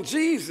believe on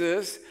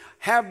Jesus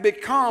have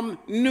become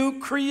new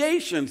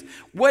creations.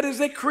 What is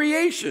a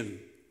creation?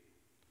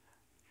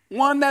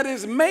 One that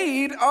is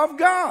made of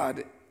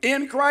God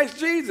in Christ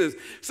Jesus.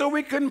 So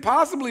we couldn't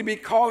possibly be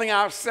calling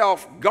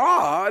ourselves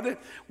God.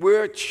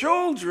 We're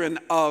children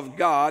of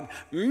God,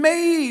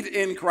 made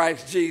in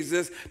Christ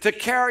Jesus to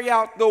carry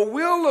out the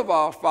will of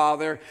our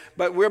Father,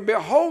 but we're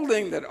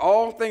beholding that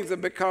all things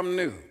have become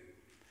new.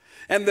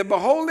 And the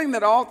beholding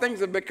that all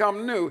things have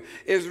become new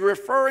is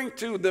referring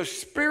to the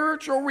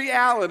spiritual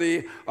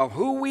reality of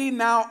who we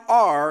now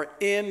are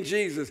in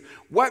Jesus.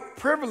 What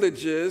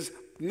privileges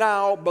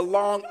now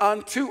belong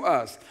unto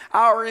us,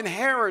 our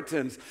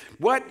inheritance.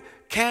 What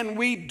can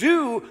we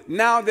do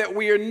now that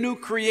we are new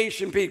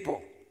creation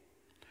people?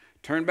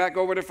 Turn back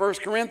over to 1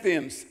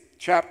 Corinthians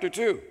chapter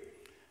 2.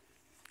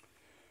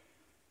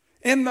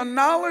 In the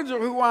knowledge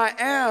of who I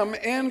am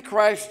in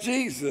Christ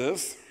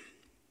Jesus,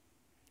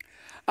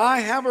 I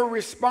have a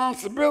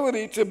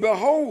responsibility to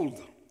behold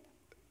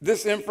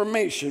this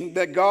information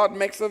that God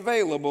makes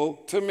available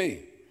to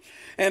me.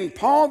 And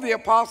Paul the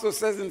apostle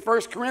says in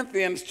 1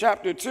 Corinthians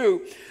chapter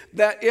 2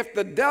 that if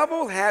the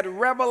devil had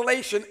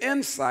revelation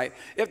insight,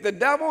 if the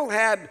devil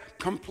had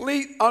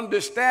complete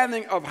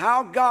understanding of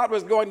how God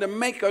was going to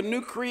make a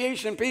new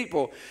creation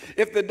people,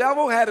 if the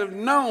devil had have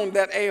known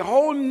that a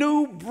whole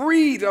new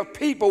breed of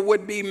people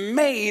would be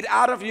made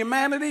out of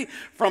humanity,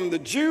 from the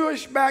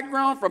Jewish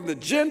background, from the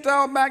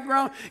Gentile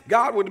background,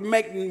 God would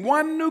make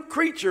one new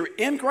creature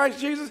in Christ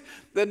Jesus,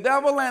 the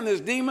devil and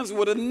his demons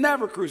would have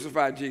never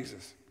crucified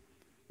Jesus.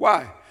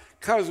 Why?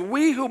 Because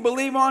we who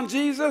believe on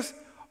Jesus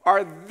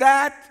are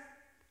that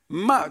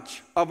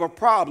much of a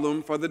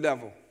problem for the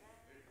devil.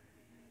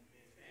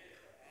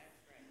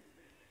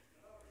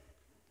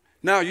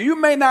 Now, you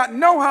may not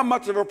know how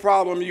much of a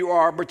problem you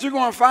are, but you're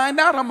going to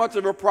find out how much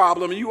of a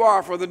problem you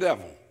are for the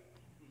devil.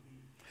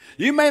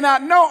 You may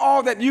not know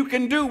all that you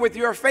can do with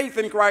your faith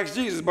in Christ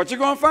Jesus, but you're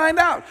going to find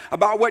out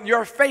about what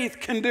your faith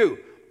can do.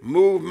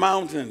 Move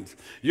mountains.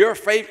 Your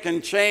faith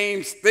can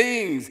change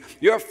things.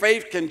 Your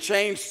faith can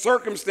change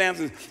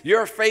circumstances.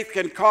 Your faith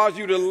can cause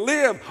you to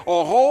live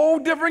a whole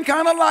different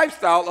kind of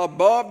lifestyle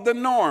above the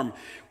norm.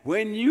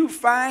 When you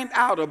find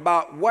out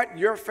about what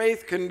your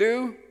faith can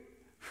do,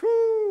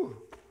 whew,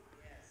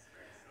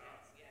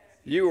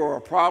 you are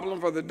a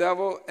problem for the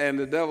devil, and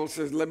the devil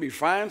says, let me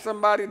find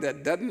somebody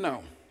that doesn't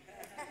know.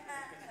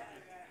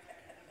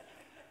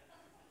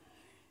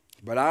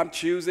 But I'm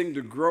choosing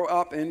to grow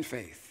up in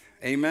faith.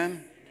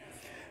 Amen.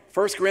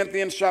 1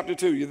 Corinthians chapter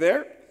 2, you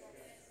there?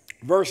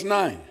 Verse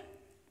 9.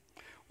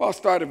 Well, I'll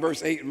start at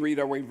verse 8 and read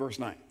our way to verse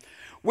 9.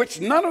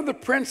 Which none of the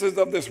princes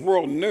of this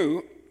world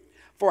knew,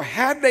 for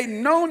had they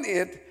known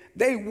it,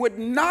 they would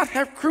not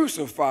have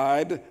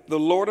crucified the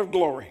Lord of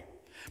glory.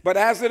 But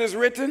as it is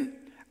written,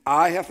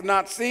 eye hath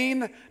not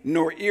seen,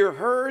 nor ear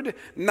heard,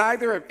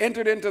 neither have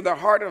entered into the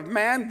heart of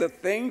man the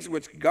things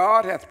which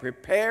God hath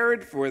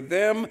prepared for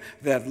them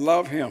that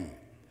love him.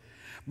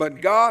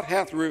 But God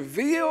hath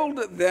revealed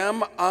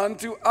them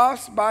unto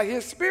us by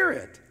his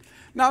Spirit.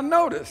 Now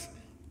notice,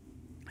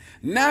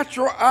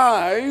 natural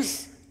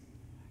eyes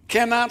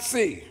cannot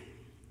see.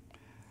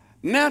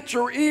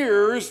 Natural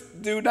ears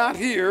do not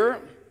hear.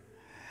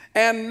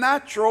 And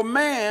natural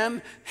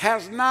man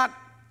has not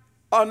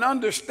an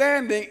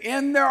understanding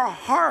in their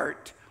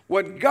heart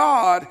what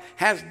God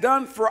has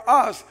done for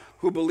us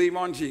who believe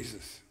on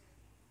Jesus.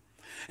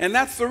 And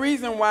that's the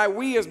reason why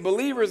we as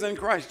believers in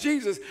Christ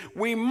Jesus,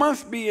 we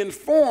must be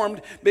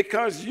informed,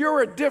 because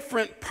you're a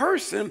different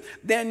person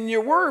than you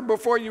were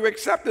before you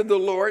accepted the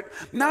Lord.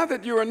 Now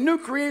that you're a new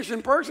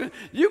creation person,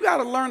 you got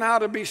to learn how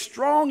to be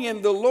strong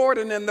in the Lord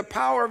and in the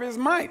power of his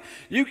might.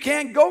 You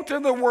can't go to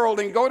the world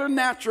and go to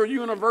natural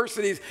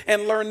universities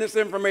and learn this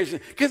information,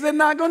 because they're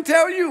not going to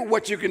tell you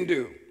what you can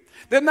do.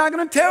 They're not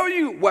going to tell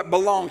you what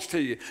belongs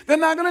to you. They're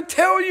not going to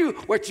tell you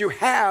what you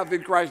have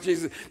in Christ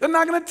Jesus. They're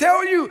not going to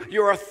tell you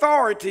your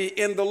authority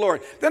in the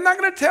Lord. They're not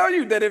going to tell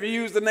you that if you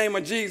use the name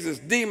of Jesus,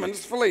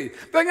 demons flee.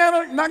 They're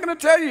not going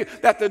to tell you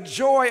that the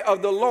joy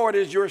of the Lord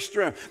is your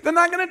strength. They're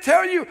not going to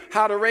tell you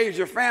how to raise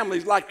your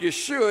families like you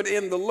should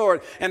in the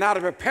Lord and how to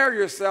prepare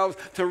yourselves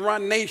to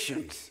run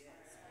nations.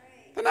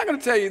 They're not going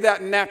to tell you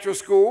that in natural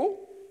school.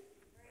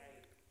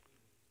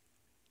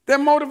 Their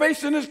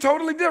motivation is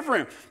totally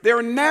different.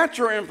 They're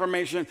natural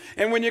information.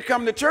 And when you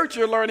come to church,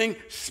 you're learning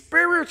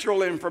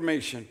spiritual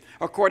information,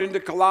 according to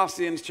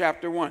Colossians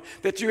chapter 1,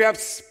 that you have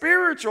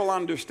spiritual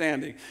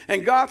understanding.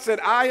 And God said,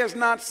 eye has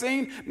not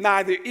seen,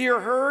 neither ear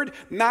heard,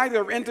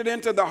 neither entered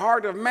into the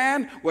heart of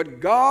man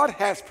what God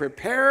has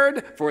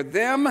prepared for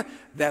them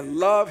that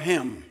love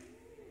him.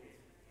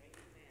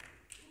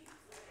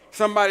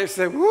 Somebody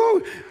said,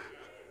 whoo,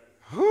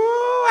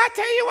 I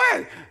tell you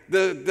what,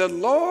 the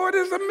Lord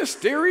is a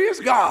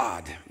mysterious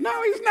God.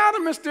 No, he's not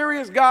a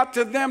mysterious God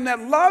to them that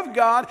love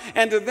God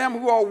and to them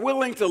who are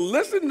willing to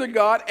listen to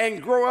God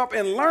and grow up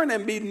and learn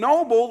and be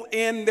noble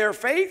in their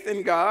faith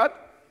in God.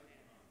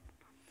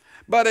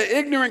 But an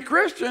ignorant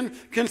Christian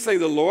can say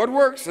the Lord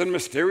works in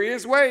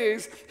mysterious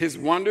ways, his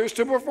wonders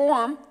to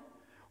perform.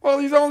 Well,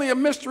 he's only a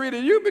mystery to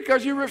you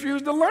because you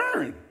refuse to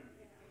learn.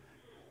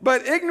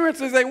 But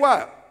ignorance is a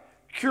what?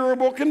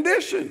 Curable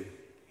condition.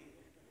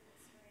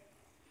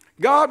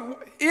 God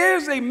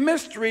is a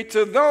mystery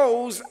to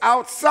those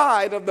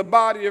outside of the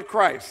body of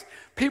Christ.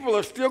 People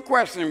are still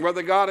questioning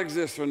whether God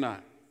exists or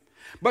not.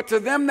 But to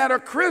them that are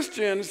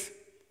Christians,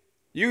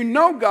 you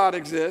know God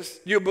exists.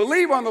 You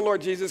believe on the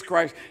Lord Jesus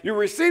Christ. You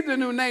received a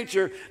new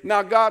nature.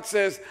 Now God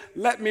says,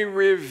 let me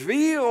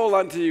reveal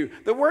unto you.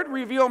 The word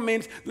reveal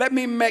means let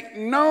me make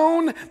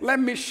known. Let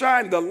me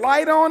shine the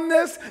light on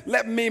this.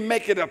 Let me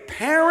make it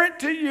apparent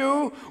to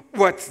you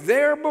what's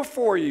there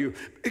before you.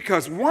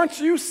 Because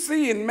once you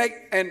see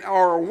and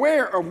are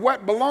aware of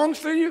what belongs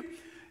to you,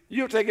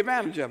 you'll take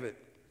advantage of it.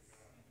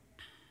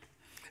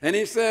 And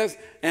he says,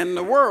 and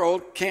the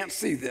world can't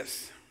see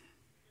this.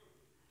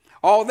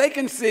 All they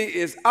can see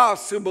is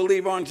us who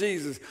believe on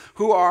Jesus,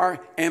 who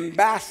are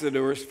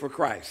ambassadors for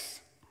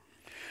Christ.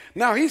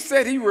 Now, he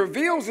said he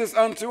reveals this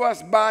unto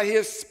us by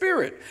his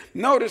Spirit.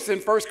 Notice in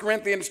 1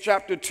 Corinthians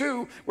chapter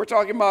 2, we're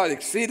talking about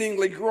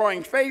exceedingly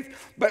growing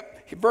faith.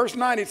 But verse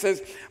 9, he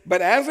says,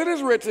 but as it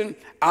is written,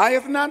 eye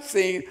hath not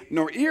seen,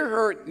 nor ear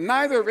heard,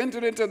 neither have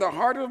entered into the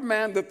heart of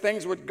man the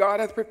things which God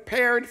hath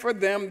prepared for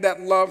them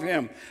that love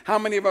him. How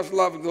many of us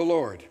love the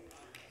Lord?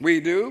 We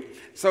do.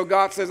 So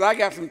God says, I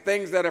got some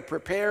things that are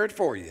prepared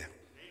for you.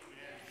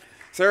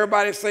 So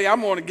everybody say, I'm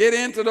going to get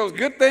into those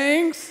good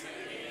things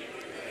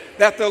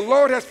that the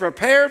Lord has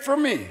prepared for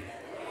me.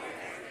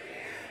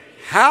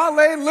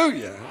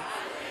 Hallelujah.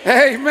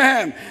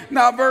 Amen.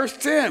 Now verse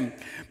 10.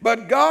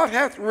 But God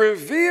hath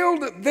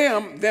revealed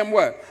them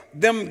what?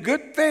 Them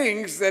good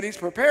things that he's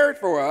prepared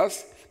for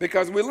us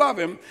because we love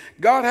him.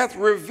 God hath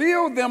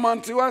revealed them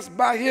unto us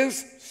by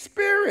his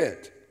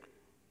Spirit.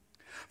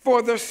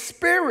 For the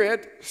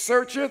Spirit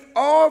searcheth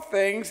all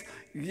things,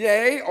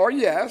 yea or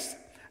yes,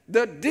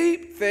 the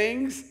deep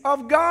things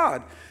of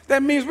God.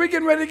 That means we're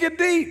getting ready to get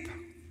deep.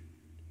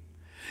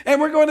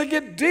 And we're going to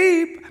get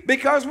deep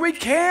because we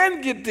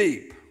can get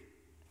deep.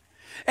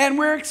 And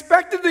we're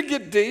expected to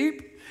get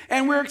deep,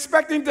 and we're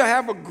expecting to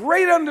have a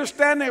great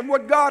understanding of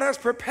what God has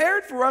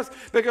prepared for us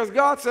because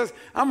God says,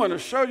 I'm going to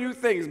show you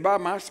things by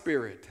my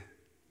Spirit.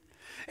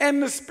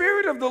 And the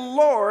Spirit of the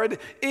Lord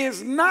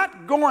is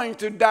not going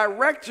to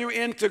direct you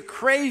into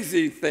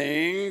crazy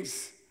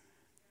things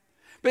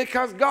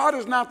because God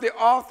is not the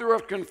author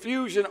of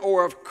confusion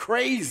or of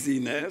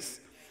craziness.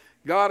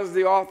 God is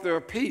the author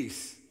of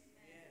peace,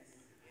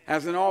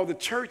 as in all the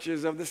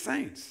churches of the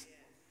saints.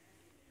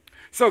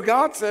 So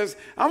God says,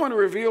 I'm going to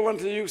reveal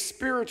unto you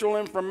spiritual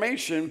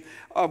information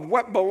of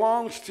what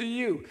belongs to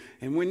you.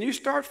 And when you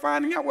start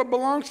finding out what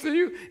belongs to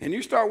you and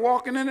you start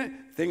walking in it,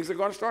 things are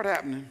going to start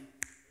happening.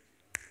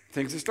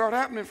 Things will start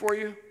happening for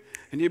you.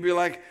 And you'll be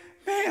like,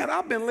 man,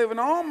 I've been living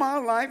all my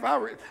life.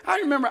 I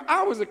remember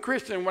I was a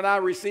Christian when I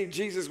received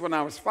Jesus when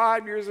I was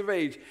 5 years of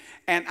age.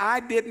 And I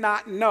did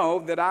not know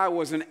that I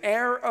was an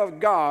heir of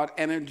God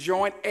and a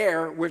joint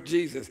heir with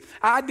Jesus.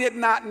 I did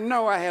not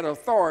know I had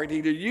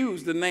authority to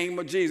use the name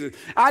of Jesus.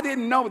 I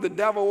didn't know the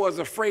devil was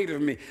afraid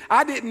of me.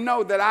 I didn't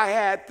know that I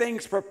had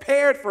things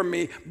prepared for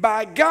me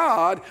by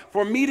God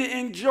for me to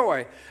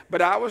enjoy.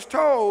 But I was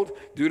told,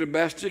 do the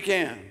best you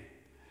can.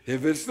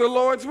 If it's the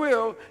Lord's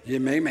will, you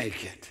may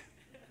make it.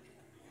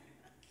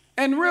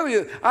 And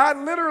really, I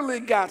literally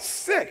got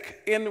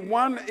sick in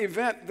one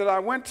event that I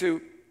went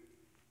to.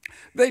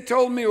 They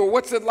told me, well,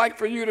 what's it like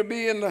for you to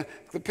be in the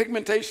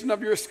pigmentation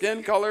of your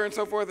skin color and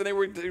so forth? And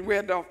we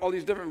had all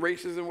these different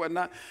races and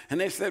whatnot.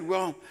 And they said,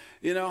 well,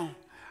 you know,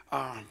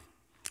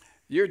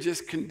 you're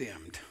just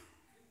condemned.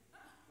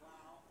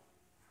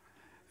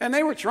 And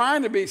they were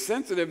trying to be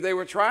sensitive. They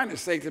were trying to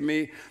say to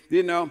me,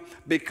 you know,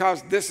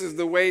 because this is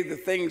the way the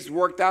things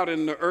worked out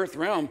in the earth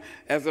realm,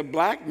 as a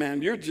black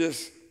man, you're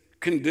just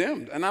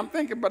condemned. And I'm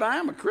thinking, but I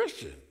am a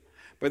Christian.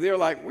 But they're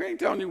like, we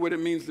ain't telling you what it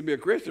means to be a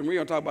Christian. We're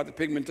going to talk about the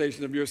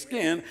pigmentation of your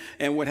skin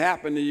and what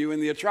happened to you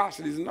and the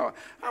atrocities. And all.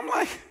 I'm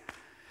like,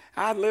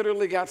 I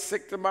literally got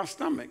sick to my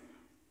stomach.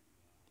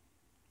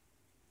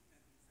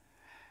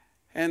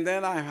 And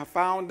then I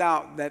found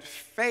out that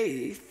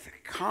faith,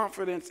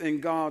 confidence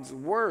in God's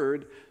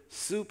word,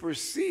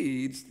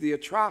 supersedes the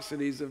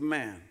atrocities of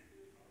man.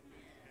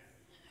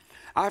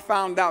 I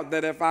found out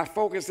that if I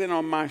focus in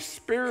on my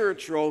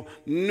spiritual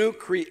new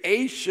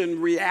creation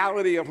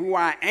reality of who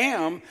I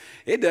am,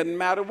 it doesn't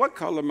matter what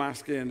color my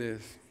skin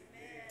is.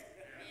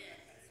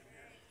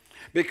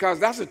 Because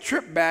that's a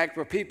trip bag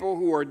for people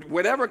who are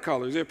whatever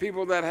colors. There are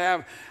people that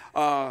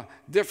have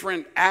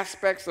different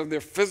aspects of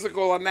their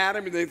physical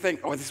anatomy. They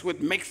think, oh, this is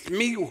what makes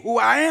me who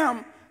I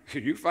am.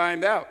 You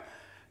find out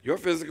your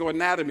physical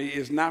anatomy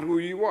is not who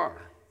you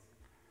are.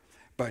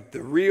 But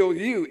the real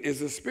you is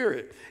the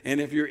Spirit.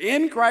 And if you're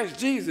in Christ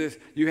Jesus,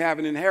 you have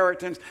an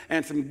inheritance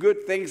and some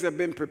good things have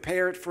been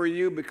prepared for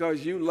you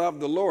because you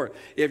love the Lord.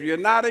 If you're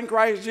not in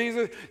Christ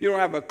Jesus, you don't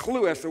have a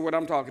clue as to what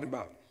I'm talking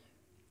about.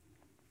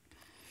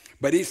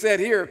 But he said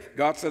here,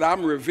 God said,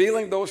 I'm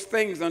revealing those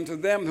things unto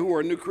them who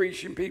are new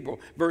creation people.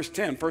 Verse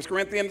 10, 1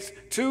 Corinthians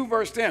 2,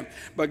 verse 10.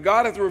 But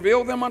God hath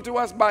revealed them unto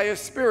us by his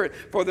Spirit.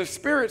 For the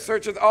Spirit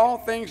searcheth all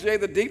things, yea,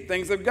 the deep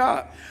things of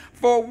God.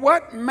 For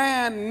what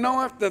man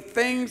knoweth the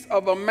things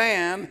of a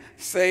man,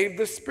 save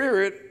the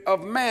spirit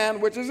of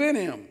man which is in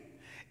him?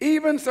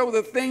 Even so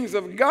the things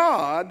of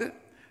God,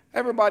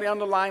 everybody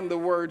underline the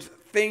words,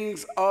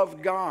 things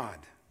of God.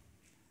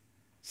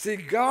 See,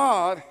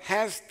 God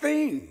has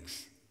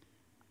things.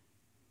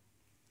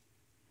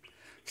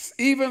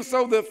 Even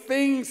so the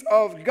things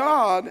of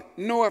God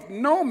knoweth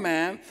no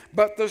man,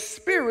 but the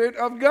Spirit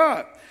of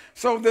God.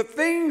 So the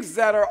things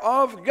that are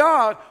of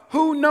God,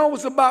 who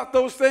knows about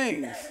those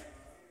things?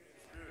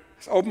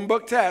 It's open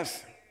book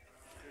test.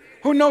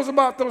 Who knows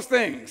about those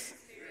things?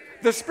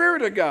 The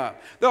Spirit of God.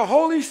 The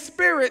Holy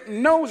Spirit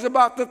knows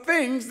about the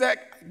things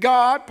that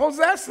God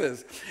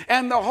possesses.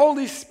 And the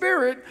Holy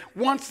Spirit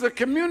wants to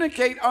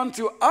communicate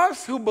unto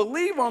us who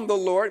believe on the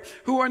Lord,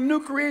 who are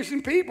new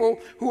creation people,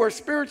 who are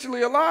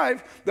spiritually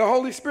alive. The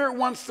Holy Spirit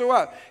wants to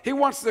us. He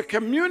wants to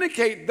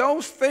communicate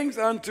those things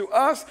unto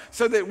us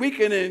so that we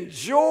can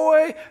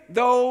enjoy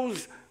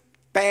those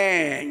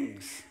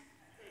things.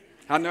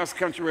 I know it's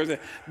country where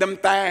it's them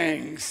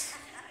things.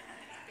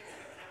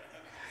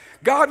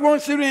 God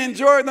wants you to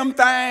enjoy them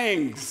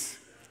things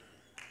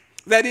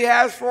that he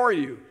has for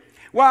you.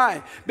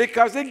 Why?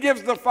 Because it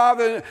gives the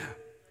Father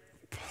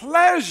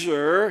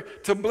pleasure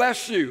to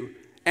bless you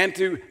and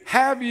to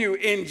have you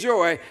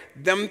enjoy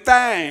them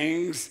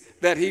things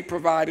that he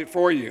provided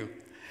for you.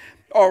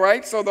 All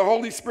right, so the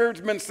Holy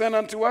Spirit's been sent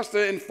unto us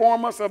to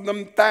inform us of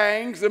them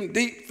things, them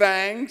deep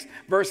things.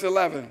 Verse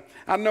 11.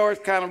 I know it's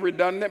kind of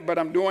redundant, but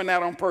I'm doing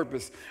that on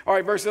purpose. All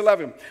right, verse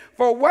 11.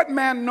 For what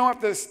man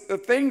knoweth the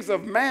things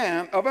of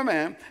a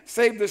man,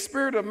 save the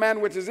spirit of man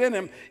which is in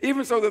him?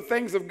 Even so the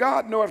things of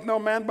God knoweth no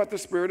man but the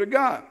Spirit of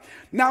God.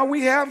 Now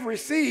we have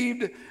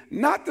received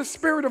not the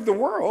spirit of the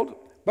world,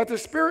 but the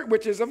Spirit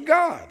which is of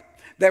God,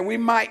 that we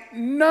might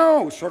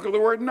know, circle the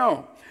word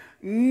know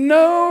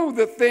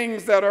the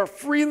things that are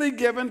freely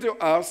given to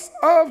us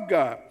of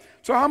God.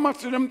 So how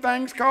much do them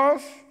things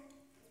cost?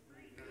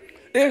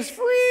 It's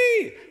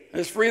free.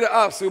 It's free to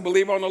us who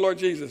believe on the Lord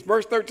Jesus.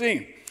 Verse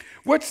 13,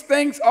 which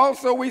things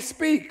also we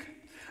speak,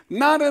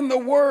 not in the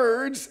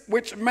words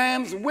which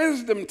man's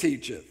wisdom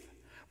teacheth,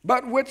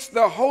 but which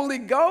the Holy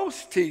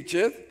Ghost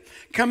teacheth,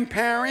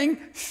 comparing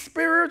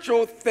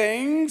spiritual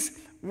things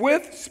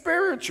with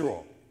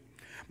spiritual.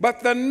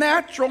 But the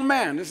natural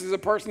man, this is a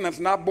person that's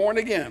not born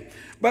again,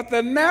 but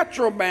the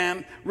natural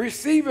man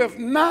receiveth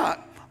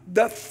not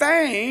the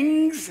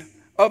things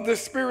of the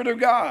Spirit of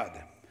God.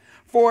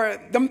 For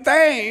them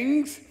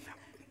things,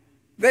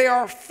 they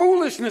are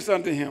foolishness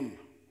unto him.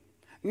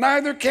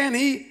 Neither can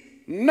he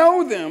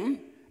know them,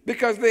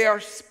 because they are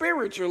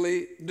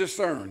spiritually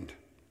discerned.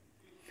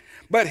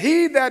 But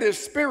he that is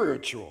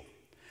spiritual,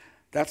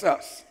 that's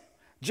us,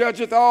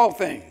 judgeth all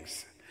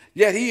things,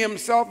 yet he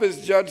himself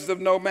is judged of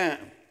no man.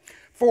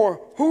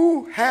 For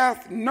who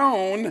hath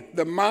known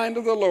the mind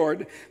of the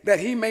Lord, that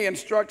he may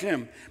instruct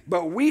him?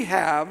 But we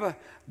have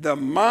the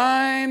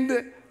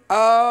mind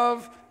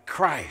of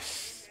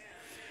Christ.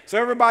 So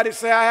everybody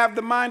say, I have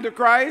the mind of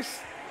Christ.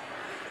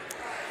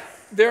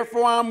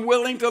 Therefore I'm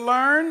willing to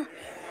learn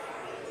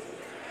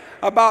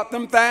about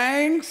them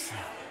things.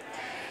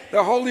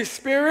 The Holy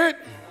Spirit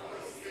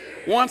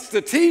wants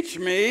to teach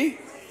me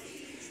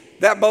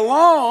that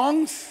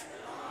belongs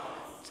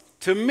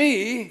to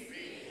me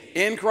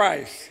in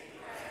Christ.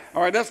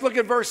 All right, let's look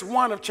at verse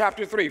 1 of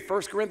chapter 3.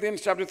 1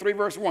 Corinthians chapter 3,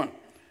 verse 1.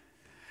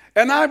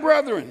 And I,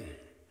 brethren,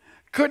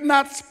 could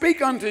not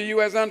speak unto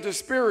you as unto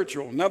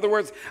spiritual. In other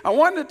words, I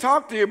wanted to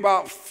talk to you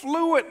about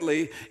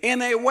fluidly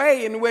in a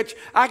way in which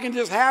I can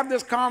just have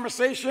this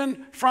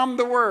conversation from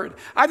the Word.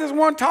 I just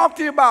want to talk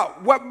to you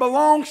about what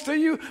belongs to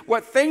you,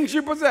 what things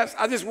you possess.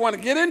 I just want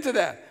to get into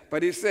that.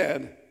 But he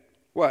said,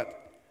 what?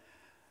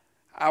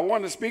 I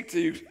want to speak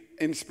to you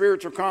in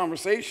spiritual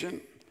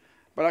conversation,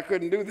 but I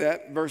couldn't do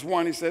that. Verse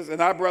 1, he says, and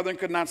I, brethren,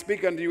 could not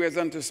speak unto you as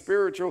unto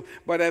spiritual,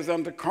 but as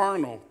unto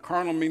carnal.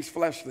 Carnal means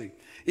fleshly.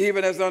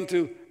 Even as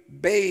unto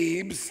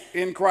babes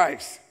in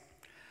Christ.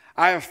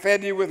 I have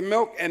fed you with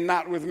milk and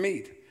not with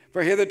meat.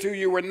 For hitherto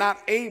you were not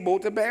able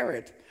to bear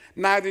it.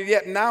 Neither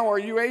yet now are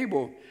you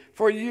able.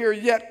 For ye are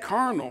yet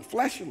carnal,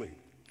 fleshly.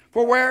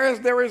 For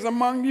whereas there is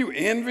among you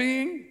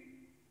envying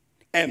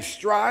and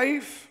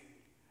strife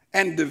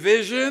and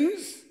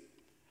divisions,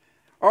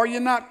 are you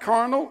not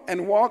carnal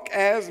and walk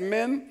as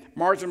men?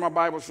 Margin of my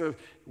Bible says,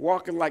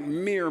 walking like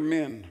mere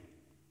men.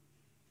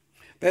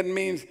 That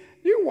means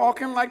you're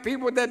walking like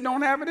people that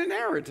don't have an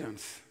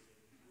inheritance.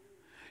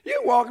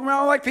 You're walking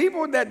around like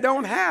people that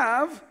don't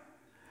have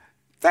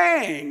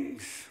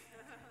things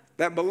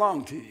that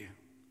belong to you.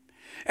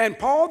 And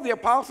Paul the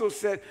apostle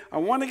said, I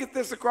want to get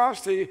this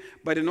across to you,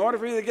 but in order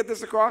for you to get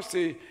this across to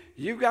you,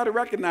 you've got to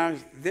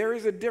recognize there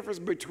is a difference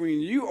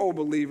between you, O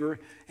believer,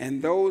 and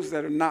those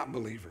that are not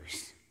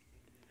believers.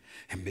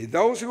 And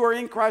those who are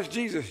in Christ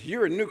Jesus,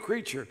 you're a new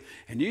creature,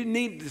 and you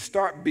need to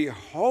start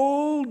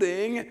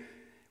beholding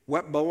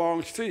what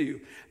belongs to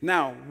you.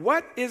 Now,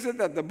 what is it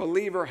that the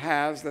believer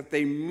has that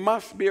they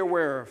must be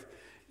aware of?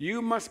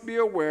 You must be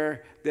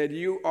aware that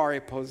you are a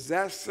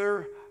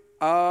possessor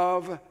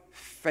of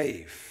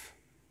faith.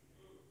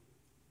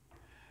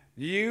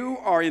 You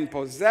are in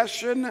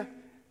possession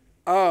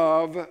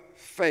of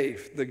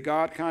faith, the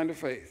God kind of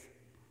faith.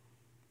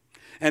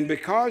 And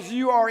because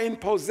you are in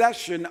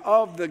possession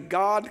of the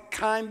God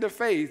kind of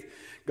faith,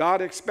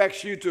 God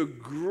expects you to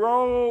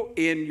grow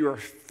in your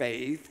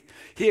faith.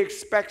 He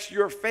expects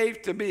your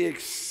faith to be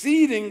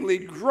exceedingly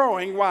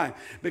growing. Why?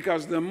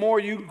 Because the more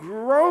you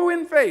grow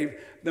in faith,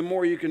 the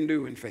more you can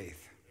do in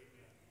faith.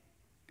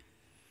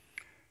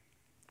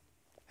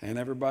 And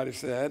everybody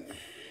said,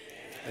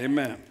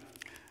 amen.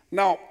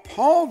 Now,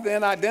 Paul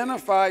then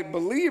identified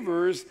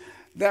believers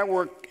that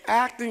were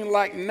acting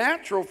like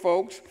natural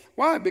folks.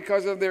 Why?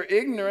 Because of their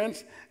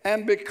ignorance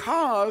and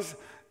because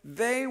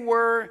they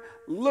were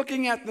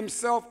looking at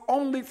themselves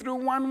only through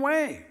one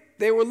way.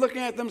 They were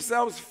looking at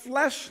themselves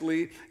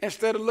fleshly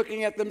instead of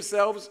looking at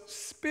themselves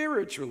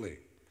spiritually.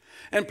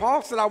 And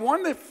Paul said, I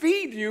want to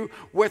feed you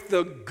with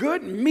the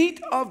good meat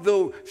of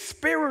the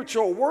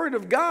spiritual word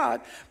of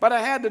God, but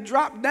I had to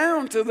drop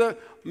down to the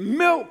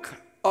milk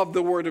of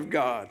the word of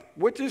God,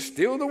 which is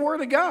still the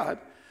word of God.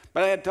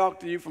 But I had talked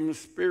to you from a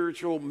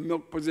spiritual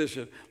milk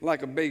position,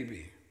 like a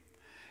baby.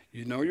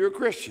 You know you're a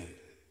Christian.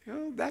 You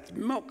know, that's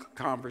milk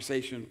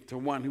conversation to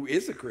one who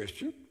is a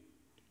Christian.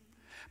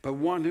 But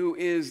one who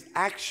is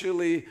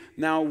actually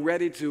now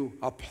ready to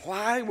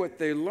apply what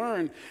they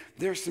learned,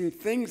 there's some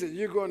things that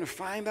you're going to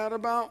find out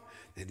about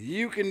that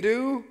you can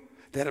do,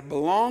 that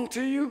belong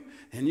to you,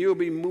 and you'll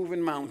be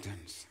moving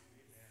mountains.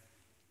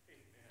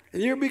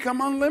 And you'll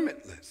become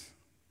unlimited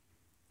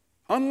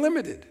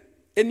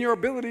in your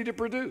ability to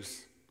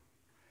produce.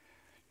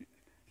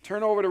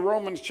 Turn over to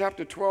Romans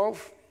chapter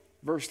 12,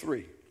 verse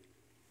 3.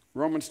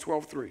 Romans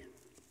 12:3.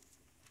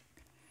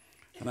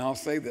 And I'll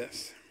say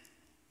this.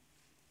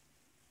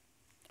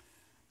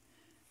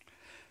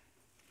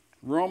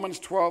 Romans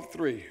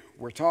 12:3.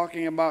 We're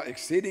talking about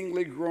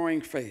exceedingly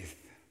growing faith.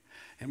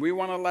 And we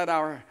want to let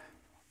our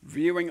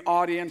viewing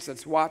audience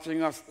that's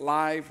watching us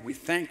live, we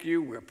thank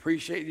you. We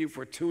appreciate you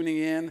for tuning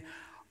in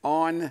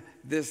on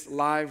this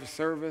live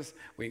service.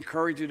 We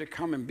encourage you to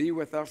come and be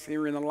with us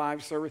here in the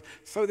live service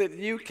so that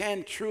you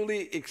can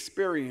truly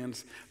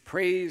experience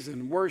praise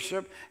and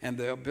worship and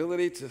the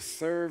ability to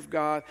serve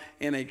God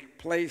in a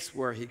place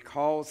where he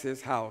calls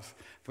his house.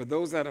 For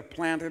those that are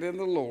planted in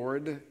the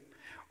Lord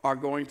are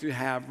going to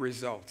have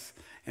results.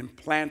 And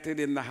planted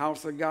in the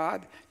house of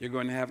God, you're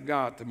going to have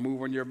God to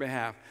move on your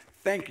behalf.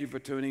 Thank you for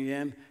tuning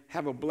in.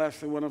 Have a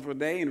blessed and wonderful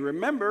day. And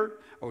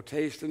remember, oh,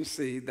 taste and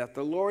see that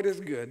the Lord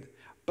is good.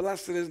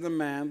 Blessed is the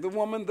man, the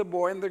woman, the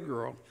boy, and the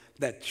girl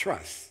that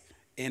trusts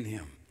in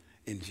him.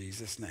 In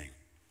Jesus' name.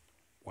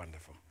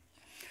 Wonderful.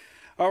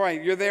 All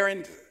right, you're there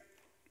in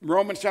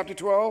Romans chapter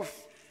 12,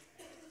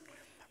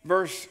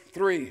 verse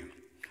 3.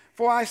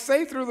 For I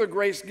say through the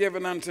grace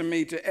given unto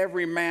me to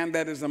every man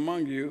that is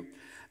among you,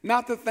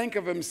 not to think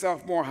of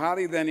himself more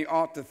highly than he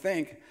ought to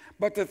think,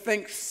 but to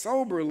think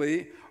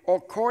soberly,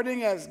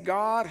 according as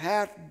God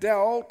hath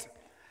dealt.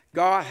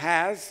 God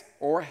has,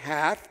 or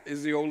hath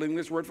is the Old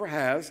English word for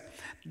has,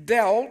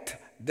 dealt.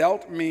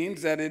 Dealt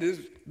means that it has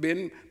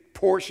been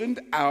portioned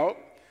out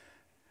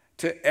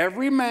to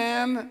every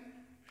man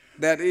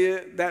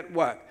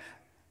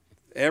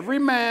every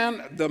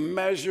man the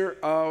measure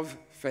of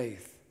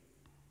faith.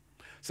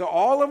 So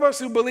all of us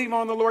who believe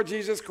on the Lord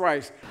Jesus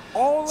Christ,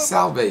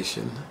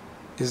 salvation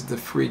is the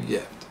free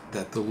gift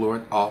that the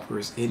Lord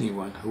offers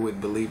anyone who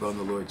would believe on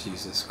the Lord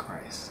Jesus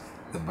Christ.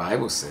 The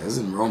Bible says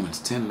in Romans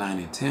 10:9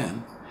 and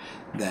 10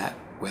 that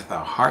with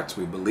our hearts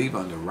we believe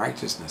unto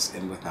righteousness,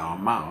 and with our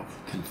mouth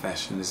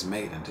confession is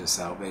made unto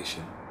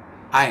salvation.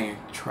 I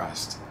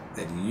trust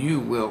that you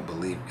will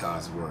believe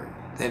God's word,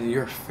 that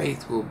your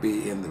faith will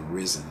be in the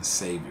risen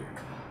Savior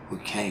who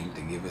came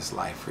to give his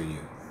life for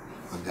you.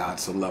 For God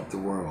so loved the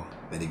world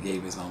that he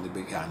gave his only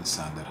begotten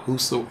Son, that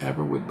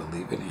whosoever would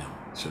believe in him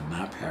should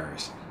not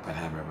perish but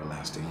have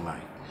everlasting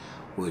life.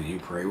 Will you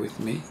pray with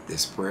me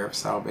this prayer of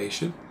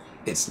salvation?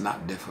 It's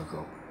not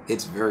difficult.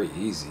 It's very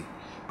easy,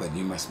 but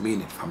you must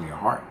mean it from your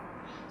heart.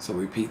 So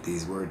repeat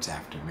these words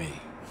after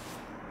me.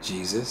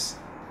 Jesus,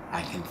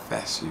 I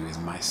confess you as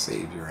my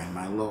Savior and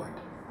my Lord.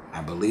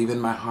 I believe in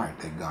my heart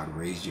that God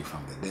raised you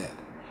from the dead.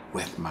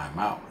 With my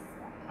mouth,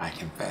 I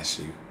confess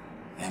you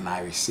and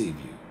I receive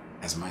you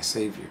as my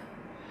Savior.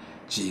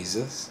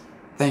 Jesus,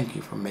 thank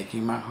you for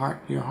making my heart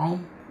your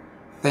home.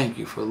 Thank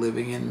you for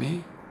living in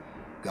me.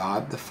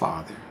 God the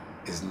Father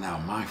is now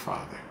my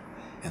Father,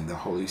 and the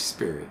Holy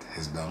Spirit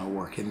has done a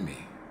work in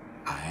me.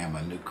 I am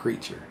a new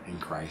creature in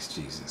Christ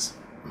Jesus,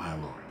 my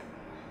Lord.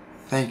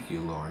 Thank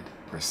you, Lord,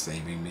 for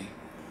saving me,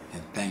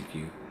 and thank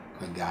you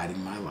for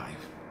guiding my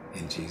life.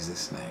 In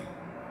Jesus' name,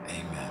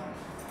 amen.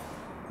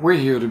 We're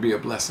here to be a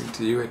blessing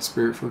to you at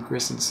Spirit-Filled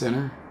Christian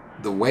Center.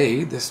 The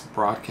way this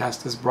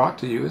broadcast is brought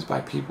to you is by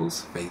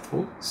people's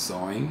faithful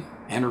sowing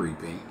and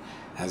reaping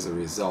as a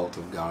result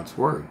of God's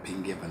word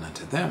being given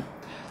unto them.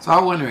 So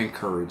I want to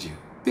encourage you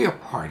Be a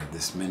part of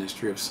this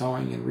ministry of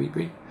sowing and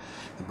reaping.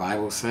 The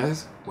Bible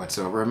says,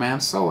 whatsoever a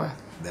man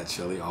soweth, that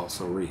shall he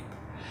also reap.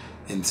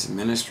 In this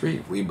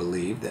ministry, we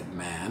believe that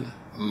man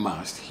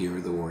must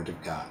hear the word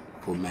of God.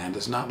 For man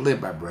does not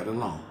live by bread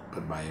alone,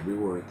 but by every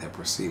word that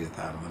proceedeth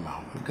out of the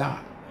mouth of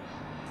God.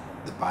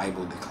 The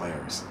Bible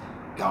declares,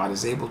 God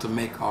is able to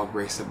make all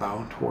grace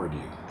abound toward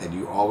you, that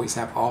you always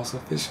have all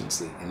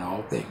sufficiency in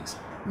all things,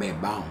 may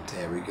abound to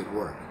every good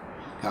work.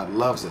 God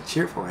loves a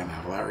cheerful and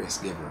hilarious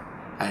giver.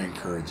 I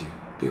encourage you,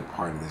 be a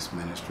part of this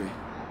ministry.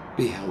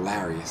 Be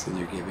hilarious in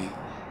your giving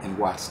and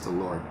watch the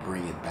Lord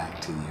bring it back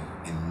to you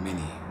in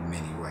many,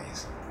 many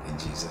ways. In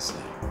Jesus'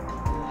 name.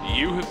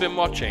 You have been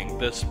watching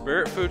the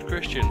Spirit Food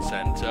Christian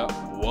Center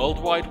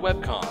worldwide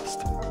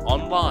webcast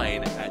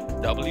online at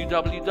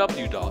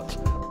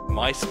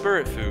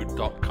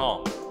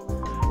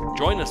www.myspiritfood.com.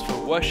 Join us for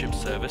worship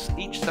service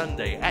each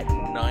Sunday at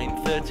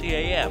 9:30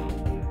 a.m.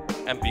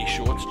 And be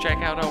sure to check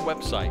out our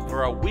website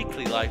for our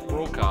weekly live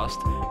broadcast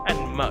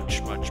and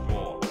much, much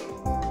more.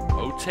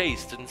 Oh,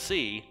 taste and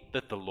see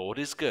that the Lord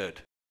is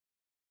good.